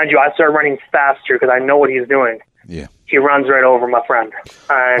 and mind you, I start running faster because I know what he's doing. Yeah. He runs right over my friend.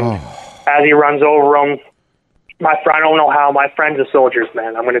 And as he runs over him, I don't know how, my friend's a soldier's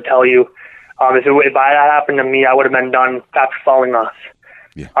man. I'm going to tell you, if that happened to me, I would have been done after falling off.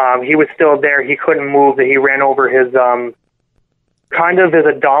 Yeah. He was still there. He couldn't move. He ran over his kind of his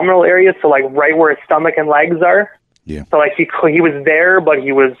abdominal area, so like right where his stomach and legs are. Yeah. So like he was there, but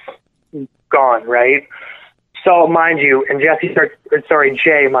he was gone, right? So mind you, and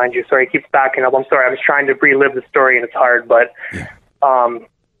Jay, mind you, sorry, he keeps backing up. I'm sorry, I was trying to relive the story and it's hard, but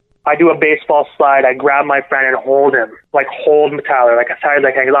I do a baseball slide. I grab my friend and hold him, like hold Tyler, like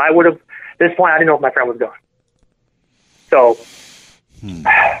I would have. At this point, I didn't know if my friend was gone. So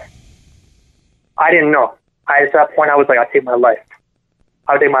I didn't know. At that point, I was like, I'll take my life.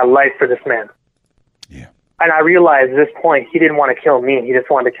 I would take my life for this man. Yeah. And I realized at this point, he didn't want to kill me. He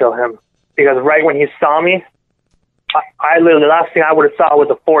just wanted to kill him. Because right when he saw me, I literally, the last thing I would have saw was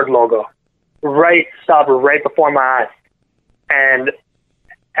the Ford logo. Right before my eyes. And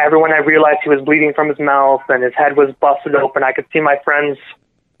everyone, I realized he was bleeding from his mouth and his head was busted open. I could see my friend's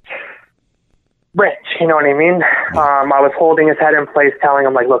wrist, you know what I mean? I was holding his head in place, telling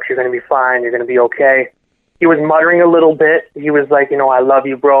him, like, look, you're going to be fine. You're going to be okay. He was muttering a little bit. He was like, I love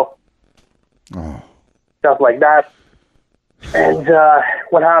you, bro. Oh. Stuff like that. And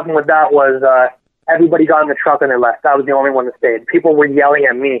what happened with that was everybody got in the truck and they left. I was the only one that stayed. People were yelling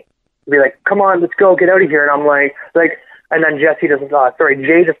at me to be like, come on, let's go, get out of here. And I'm like, and then Jay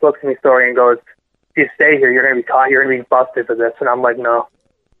just looks at me, and goes, if you stay here, you're going to be caught. You're going to be busted for this. And I'm like, no.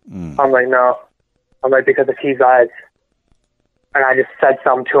 I'm like, no. I'm like, because of his eyes. And I just said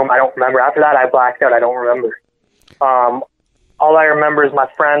something to him. I don't remember. After that, I blacked out. I don't remember. All I remember is my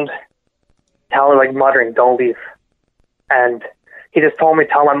friend telling, like, muttering, don't leave. And he just told me,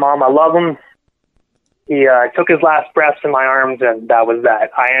 tell my mom I love him. He took his last breaths in my arms, and that was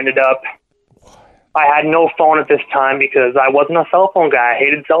that. I had no phone at this time because I wasn't a cell phone guy. I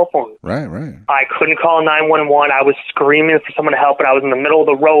hated cell phones. Right. I couldn't call 911. I was screaming for someone to help, and I was in the middle of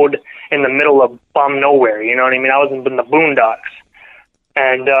the road, in the middle of bum nowhere. You know what I mean? I was in the boondocks.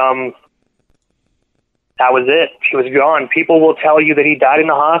 And that was it. He was gone. People will tell you that he died in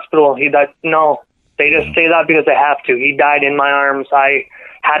the hospital. No, they just say that because they have to. He died in my arms. I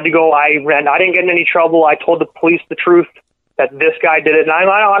had to go. I didn't get in any trouble. I told the police the truth, that this guy did it. And I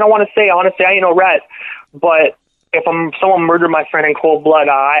don't want to say, honestly, I ain't no rat. But if someone murdered my friend in cold blood,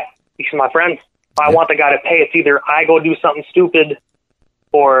 he's my friend. I want the guy to pay. It's either I go do something stupid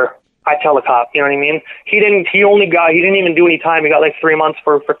or I tell the cop. You know what I mean? He didn't even do any time. He got like 3 months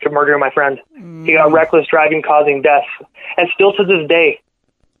for murdering my friend. He got reckless driving causing death. And still to this day,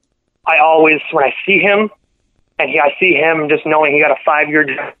 I always, when I see him, I see him just knowing he got a 5-year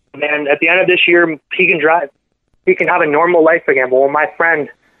job, and at the end of this year, he can drive. He can have a normal life again. But when my friend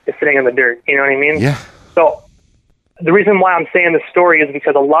is sitting in the dirt, you know what I mean? Yeah. So the reason why I'm saying this story is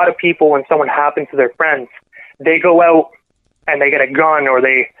because a lot of people, when someone happens to their friends, they go out and they get a gun or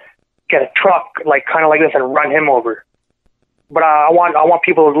they get a truck, like kind of like this, and run him over. But I want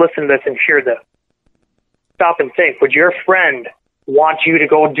people to listen to this and hear this. Stop and think. Would your friend want you to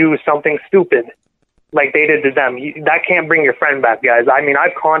go do something stupid like they did to them? That can't bring your friend back, guys. I mean,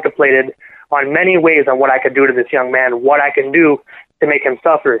 I've contemplated on many ways on what I could do to this young man, what I can do to make him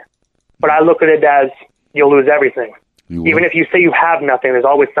suffer. But I look at it as you'll lose everything. Even if you say you have nothing, there's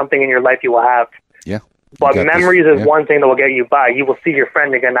always something in your life you will have. Yeah. But memories is one thing that will get you by. You will see your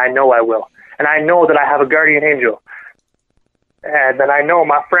friend again. I know I will. And I know that I have a guardian angel. And then I know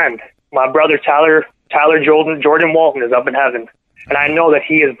my friend, my brother Tyler Jordan Walton is up in heaven. And I know that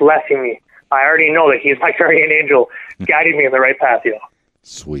he is blessing me. I already know that he's my guardian angel, guiding me in the right path, yo.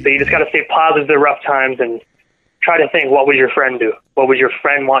 Sweet. So you just got to stay positive through rough times and try to think, what would your friend do? What would your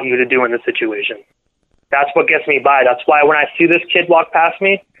friend want you to do in this situation? That's what gets me by. That's why when I see this kid walk past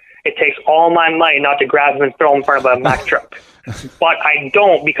me, it takes all my might not to grab him and throw him in front of a Mack truck. But I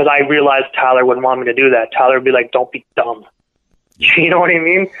don't, because I realize Tyler wouldn't want me to do that. Tyler would be like, don't be dumb. You know what I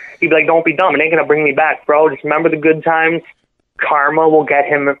mean? He'd be like, don't be dumb. It ain't going to bring me back, bro. Just remember the good times. Karma will get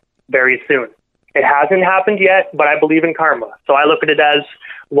him very soon. It hasn't happened yet, but I believe in karma. So I look at it as,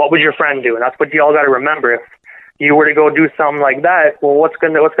 what would your friend do? And that's what you all got to remember. If you were to go do something like that, well, what's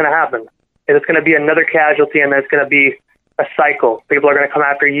going to happen? It's going to be another casualty, and it's going to be a cycle. People are going to come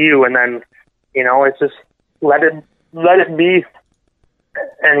after you, and then, you know, it's just let it be.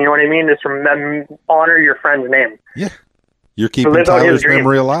 And you know what I mean? Just honor your friend's name. Yeah. You're keeping Tyler's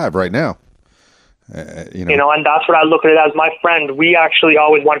memory alive right now. You know, and that's what I look at it as. My friend, we actually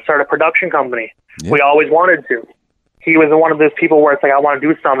always wanted to start a production company. Yeah. We always wanted to. He was one of those people where it's like, I want to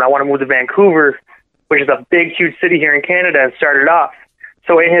do something. I want to move to Vancouver, which is a big, huge city here in Canada, and start it off.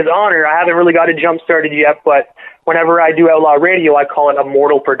 So in his honor, I haven't really got it jump started yet, but whenever I do Outlaw Radio, I call it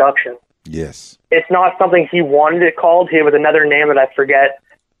Immortal Production. Yes. It's not something he wanted it called. It was another name that I forget.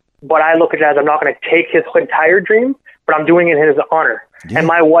 But I look at it as, I'm not going to take his entire dream, but I'm doing it in his honor. Yeah. And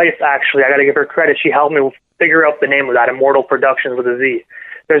my wife, actually, I got to give her credit. She helped me figure out the name of that, Immortal Productions with a Z.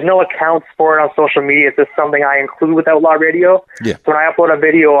 There's no accounts for it on social media. It's just something I include with Outlaw Radio. Yeah. So when I upload a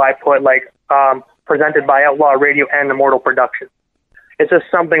video, I put presented by Outlaw Radio and Immortal Productions. It's just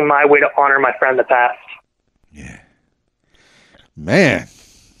something, my way to honor my friend the past. Yeah. Man.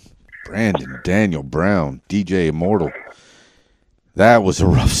 Brandon Daniel Brown, DJ Immortal. That was a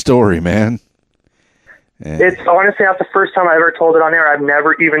rough story, man. It's honestly not the first time I ever told it on air. I've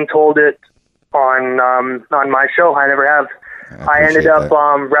never even told it on my show. I never have. I ended up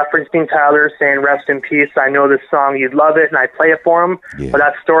referencing Tyler, saying rest in peace. I know this song, you'd love it, and I play it for him. Yeah. But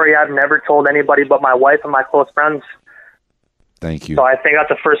that story I've never told anybody but my wife and my close friends. Thank you. So I think that's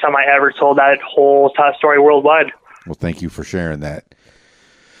the first time I ever told that whole story worldwide. Well, thank you for sharing that.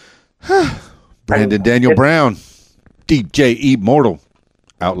 Brandon Daniel Brown, DJ Immortal,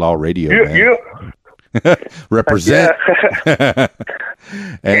 Outlaw Radio. Yeah. Represent.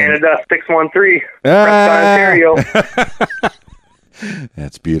 Canada 613, Ontario.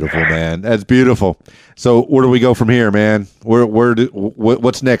 That's beautiful, man. That's beautiful. So where do we go from here, man?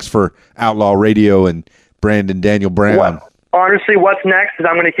 What's next for Outlaw Radio and Brandon Daniel Brown? Honestly, what's next is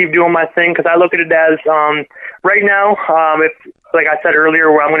I'm going to keep doing my thing, because I look at it as right now, if, like I said earlier,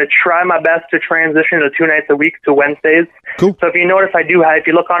 where I'm going to try my best to transition to 2 nights a week to Wednesdays. Cool. So if you notice, if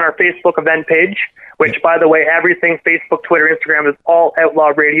you look on our Facebook event page, which, by the way, everything, Facebook, Twitter, Instagram, is all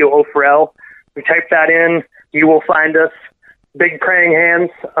Outlaw Radio O4L. You type that in, you will find us. Big praying hands,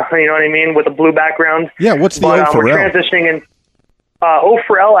 you know what I mean, with a blue background. Yeah, what's the O4L? We're transitioning in.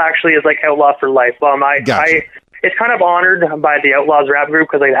 O4L actually is like Outlaw for Life. Gotcha. It's kind of honored by the Outlaws rap group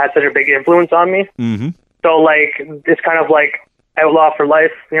because they had such a big influence on me. Mm-hmm. So, it's kind of like Outlaw for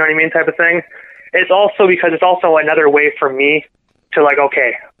Life, you know what I mean, type of thing. It's also because it's also another way for me to,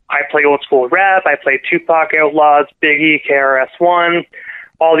 okay, I play old school rap, I play Tupac, Outlaws, Biggie, KRS-One,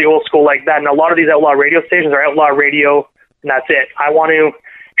 all the old school like that. And a lot of these Outlaw radio stations are Outlaw Radio, and that's it. I want to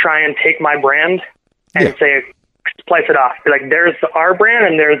try and take my brand and splice it off. Be like, there's our brand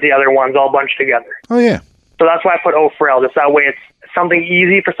and there's the other ones all bunched together. Oh, yeah. So that's why I put O4L. Just that way it's something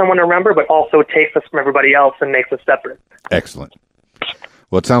easy for someone to remember, but also takes us from everybody else and makes us separate. Excellent.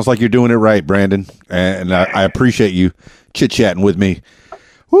 Well, it sounds like you're doing it right, Brandon, and I appreciate you chit-chatting with me.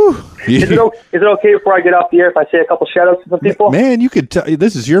 Whew. Is it okay before I get off the air if I say a couple shout outs to some people? Man, you could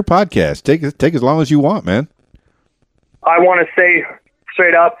this is your podcast. Take as long as you want, man. I want to say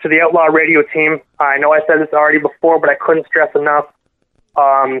straight up to the Outlaw Radio team. I know I said this already before, but I couldn't stress enough.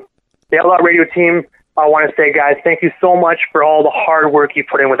 The Outlaw Radio team, I want to say, guys, thank you so much for all the hard work you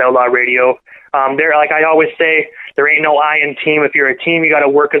put in with Outlaw Radio. There, like I always say, there ain't no I in team. If you're a team, you got to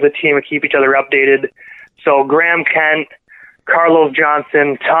work as a team and keep each other updated. So Graham Kent, Carlos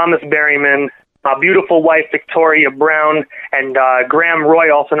Johnson, Thomas Berryman, my beautiful wife Victoria Brown, and Graham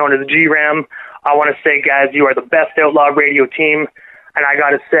Roy, also known as G-Ram. I want to say, guys, you are the best Outlaw Radio team. And I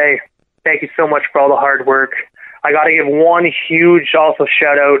got to say, thank you so much for all the hard work. I got to give one huge also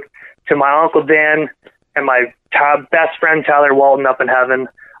shout out to my Uncle Dan and my best friend Tyler Walton up in heaven.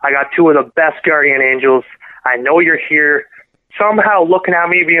 I got two of the best guardian angels. I know you're here. Somehow looking at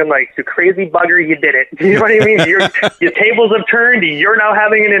me being like, you crazy bugger, you did it. You know what I mean? Your tables have turned. You're now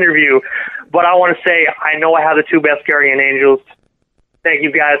having an interview. But I want to say, I know I have the two best guardian angels. Thank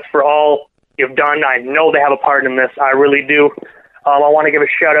you guys for all you've done. I know they have a part in this. I really do. I want to give a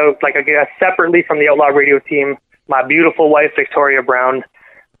shout out, like I guess, separately from the Outlaw Radio team, my beautiful wife, Victoria Brown.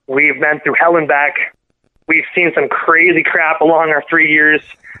 We've been through hell and back. We've seen some crazy crap along our 3 years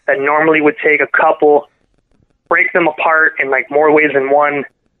that normally would take a couple, break them apart in like more ways than one.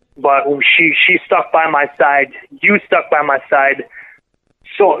 But she stuck by my side. You stuck by my side.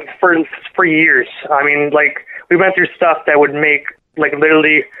 So for years, I mean, like we went through stuff that would make like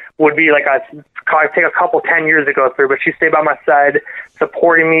literally would be like take a couple 10 years to go through, but she stayed by my side,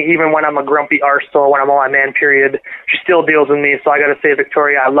 supporting me even when I'm a grumpy arsehole, when I'm on my man period. She still deals with me. So I got to say,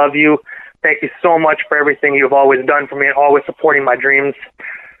 Victoria, I love you. Thank you so much for everything you've always done for me and always supporting my dreams.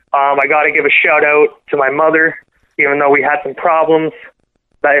 I got to give a shout out to my mother, even though we had some problems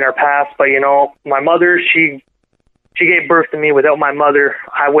in our past. But, you know, my mother, she gave birth to me. Without my mother,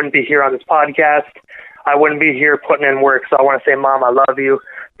 I wouldn't be here on this podcast. I wouldn't be here putting in work. So I want to say, Mom, I love you.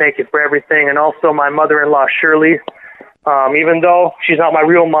 Thank you for everything. And also my mother-in-law, Shirley, even though she's not my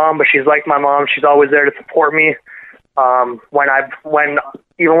real mom, but she's like my mom. She's always there to support me even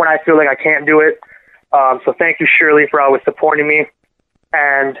when I feel like I can't do it. So thank you, Shirley, for always supporting me.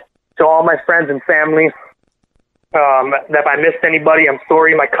 And to all my friends and family, if I missed anybody, I'm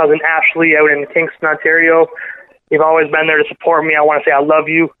sorry. My cousin Ashley out in Kingston, Ontario, you've always been there to support me. I want to say I love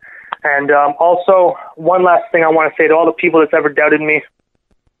you. And also, one last thing I want to say to all the people that's ever doubted me,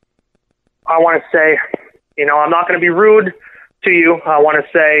 I want to say, you know, I'm not going to be rude to you. I want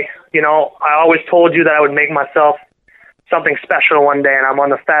to say, you know, I always told you that I would make myself something special one day, and I'm on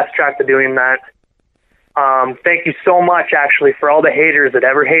the fast track to doing that. Thank you so much, actually, for all the haters that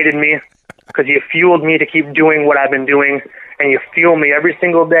ever hated me, because you fueled me to keep doing what I've been doing, and you fuel me every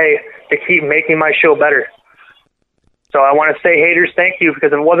single day to keep making my show better. So I want to say, haters, thank you,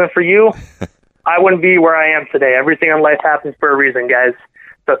 because if it wasn't for you, I wouldn't be where I am today. Everything in life happens for a reason, guys.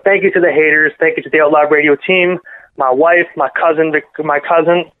 So thank you to the haters. Thank you to the Outlaw Radio team, my wife, my cousin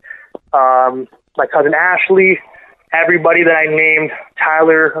Ashley, everybody that I named,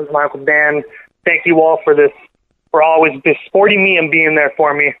 Tyler, my Uncle Dan. Thank you all for this, for always supporting me and being there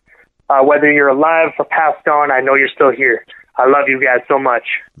for me. Whether you're alive or passed on, I know you're still here. I love you guys so much.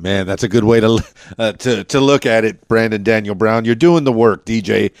 Man, that's a good way to look at it, Brandon Daniel Brown. You're doing the work,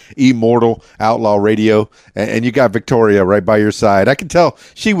 DJ Immortal, Outlaw Radio, and you got Victoria right by your side. I can tell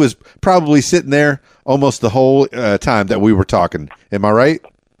she was probably sitting there almost the whole time that we were talking. Am I right?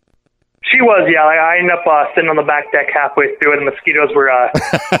 She was, yeah. I ended up sitting on the back deck halfway through it, and mosquitoes were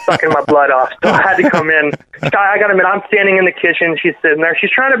sucking my blood off. So I had to come in. I got to admit, I'm standing in the kitchen. She's sitting there.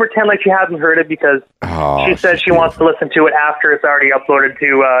 She's trying to pretend like she hasn't heard it because she said she wants to listen to it after it's already uploaded to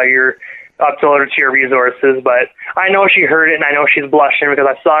your resources. But I know she heard it, and I know she's blushing because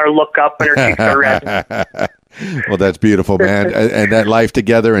I saw her look up and her cheeks are red. Well, that's beautiful, man, and that life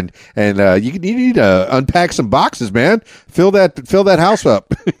together, and you need to unpack some boxes, man. Fill that house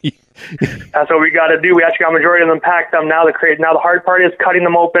up. That's what we got to do. We actually got a majority of them packed up now. Now the hard part is cutting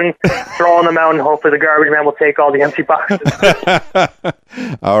them open, throwing them out, and hopefully the garbage man will take all the empty boxes.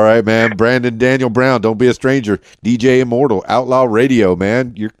 All right, man. Brandon Daniel Brown, don't be a stranger. DJ Immortal, Outlaw Radio,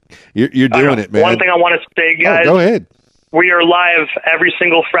 man. You're doing it, man. One thing I want to say, guys. Go ahead. We are live every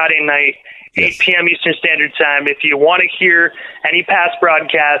single Friday night, 8 p.m. Eastern Standard Time. If you want to hear any past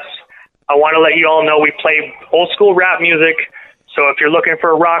broadcasts, I want to let you all know we play old school rap music. So if you're looking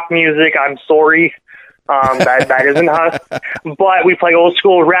for rock music, I'm sorry. That isn't us. But we play old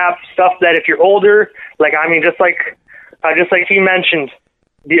school rap stuff that if you're older, just like he mentioned,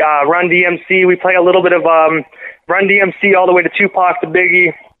 the Run DMC, we play a little bit of Run DMC all the way to Tupac to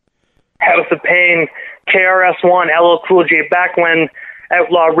Biggie, House of Pain, KRS-One, LL Cool J, back when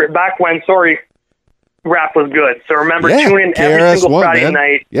Outlaw back when rap was good. So remember, tune in every single Friday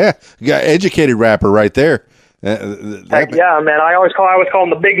night. Yeah, you got educated rapper right there. Heck yeah, man. I always call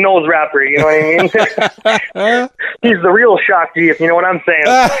him the big nose rapper. You know what I mean? He's the real Shock G, if you know what I'm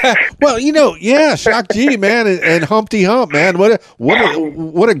saying. Well, Shock G, man, and Humpty Hump, man.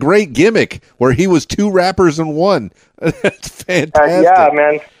 What a great gimmick where he was two rappers in one. That's fantastic. Yeah,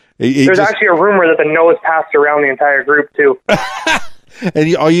 man. There's actually a rumor that the nose passed around the entire group too.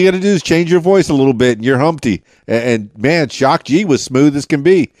 And all you got to do is change your voice a little bit, and you're Humpty. And man, Shock G was smooth as can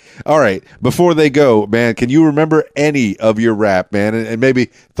be. All right, before they go, man, can you remember any of your rap, man, and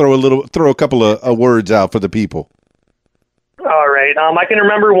maybe throw a couple of words out for the people? All right, I can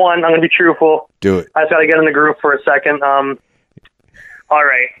remember one. I'm gonna be truthful. Do it. I just gotta get in the groove for a second. All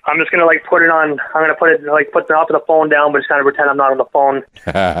right, I'm just gonna put it on. I'm gonna put the phone down, but just kind of pretend I'm not on the phone.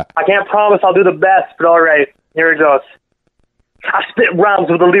 I can't promise I'll do the best, but all right, here it goes. I spit rhymes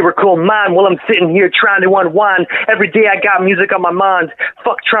with a lyrical mind while I'm sitting here trying to unwind. Every day I got music on my mind.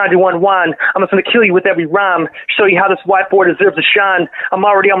 Fuck trying to unwind. I'm just gonna kill you with every rhyme. Show you how this whiteboard deserves to shine. I'm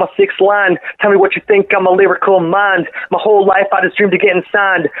already on my 6th line. Tell me what you think, I'm a lyrical mind. My whole life I just dreamed of getting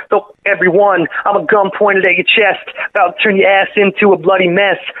signed. So everyone, I'm a gun pointed at your chest. About to turn your ass into a bloody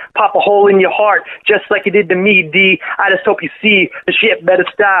mess. Pop a hole in your heart, just like you did to me, D. I just hope you see, the shit better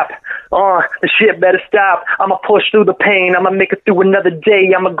stop. The shit better stop. I'ma push through the pain. I'ma make it through another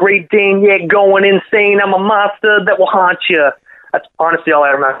day. I'm a Great Dane, yeah, going insane. I'm a monster that will haunt you. That's honestly all I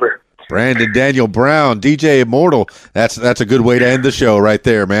remember. Brandon Daniel Brown, DJ Immortal. That's a good way to end the show right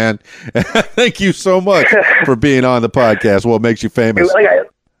there, man. Thank you so much for being on the podcast. What makes you famous?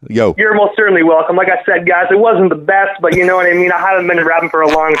 You're most certainly welcome. Like I said, guys, it wasn't the best, but you know what I mean? I haven't been rapping for a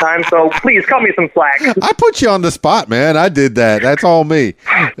long time, so please cut me some slack. I put you on the spot, man. I did that. That's all me.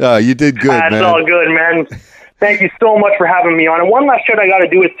 You did good, man. That's all good, man. Thank you so much for having me on. And one last shout I got to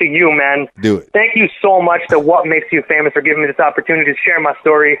do is to you, man. Do it. Thank you so much to What Makes You Famous for giving me this opportunity to share my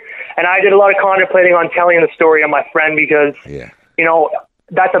story. And I did a lot of contemplating on telling the story of my friend because,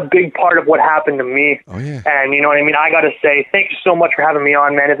 that's a big part of what happened to me. Oh, yeah. And you know what I mean? I got to say, thank you so much for having me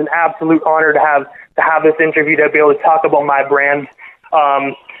on, man. It's an absolute honor to have this interview, to be able to talk about my brand.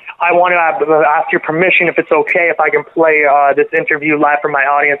 I want to ask your permission, if it's okay, if I can play this interview live for my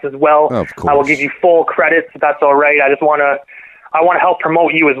audience as well. Of course. I will give you full credits if that's all right. I want to help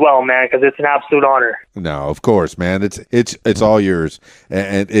promote you as well, man, because it's an absolute honor. No, of course, man. It's all yours,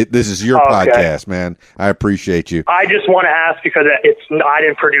 and this is your podcast, man. I appreciate you. I just want to ask because I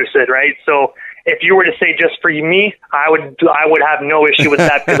didn't produce it, right? So if you were to say just for me, I would have no issue with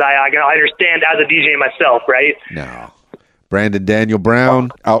that because I understand as a DJ myself, right? No. Brandon Daniel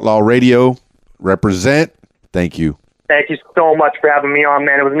Brown, Outlaw Radio, represent. Thank you. Thank you so much for having me on,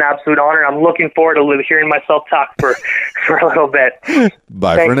 man. It was an absolute honor. I'm looking forward to hearing myself talk for a little bit.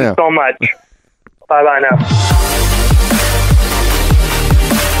 Bye Thank for now. Thank you so much. Bye-bye now.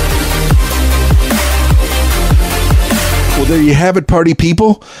 Well, there you have it, party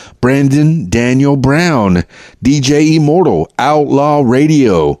people. Brandon Daniel Brown, DJ Immortal, Outlaw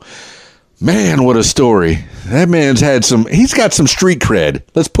Radio. Man, what a story. That man's he's got some street cred.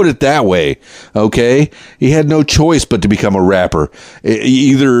 Let's put it that way. Okay? He had no choice but to become a rapper.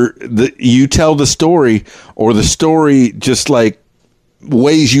 Either you tell the story or the story just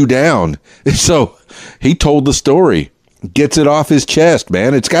weighs you down. So he told the story, gets it off his chest,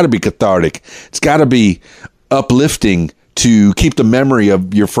 man. It's got to be cathartic. It's got to be uplifting to keep the memory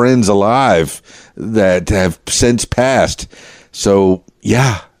of your friends alive that have since passed. So,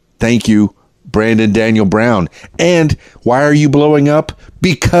 yeah. Thank you, Brandon Daniel Brown. And why are you blowing up?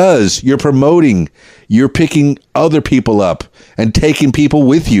 Because you're promoting. You're picking other people up and taking people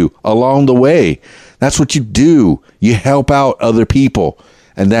with you along the way. That's what you do. You help out other people.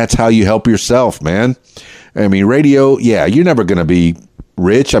 And that's how you help yourself, man. I mean, radio, yeah, you're never going to be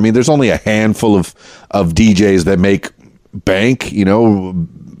rich. I mean, there's only a handful of DJs that make bank,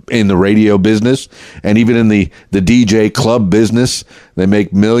 in the radio business, and even in the DJ club business, they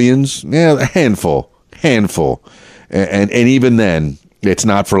make millions. Yeah, a handful, and even then, it's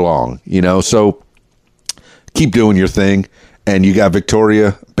not for long. So keep doing your thing, and you got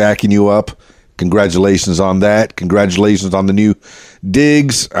Victoria backing you up. Congratulations on that. Congratulations on the new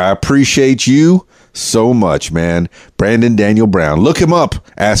digs. I appreciate you so much, man. Brandon Daniel Brown. Look him up.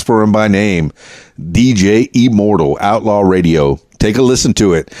 Ask for him by name. DJ Immortal, Outlaw Radio. Take a listen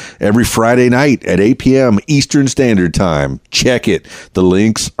to it every Friday night at 8 p.m. Eastern Standard Time. Check it. The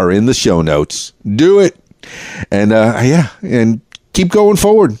links are in the show notes. Do it. And, and keep going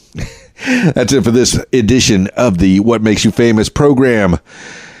forward. That's it for this edition of the What Makes You Famous program.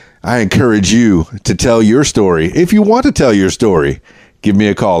 I encourage you to tell your story. If you want to tell your story, Give me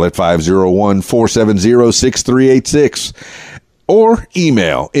a call at 501-470-6386 or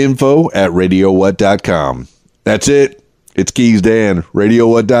email info@radiowhat.com. That's it. It's Keys Dan,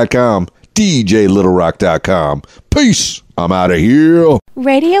 radiowhat.com, djlittlerock.com. Peace. I'm out of here.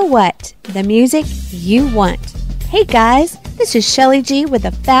 Radio What? The music you want. Hey guys, this is Shelly G with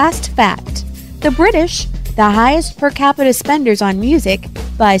a fast fact. The British, the highest per capita spenders on music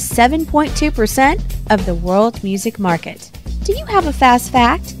by 7.2% of the world music market. Do you have a fast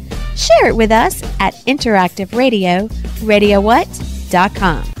fact? Share it with us at Interactive Radio,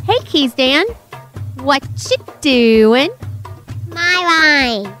 radiowhat.com. Hey, Keys Dan. What you doing?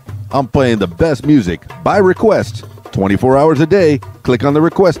 My line. I'm playing the best music by request 24 hours a day. Click on the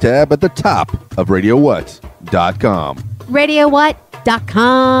request tab at the top of radiowhat.com.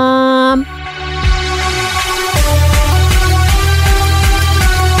 radiowhat.com.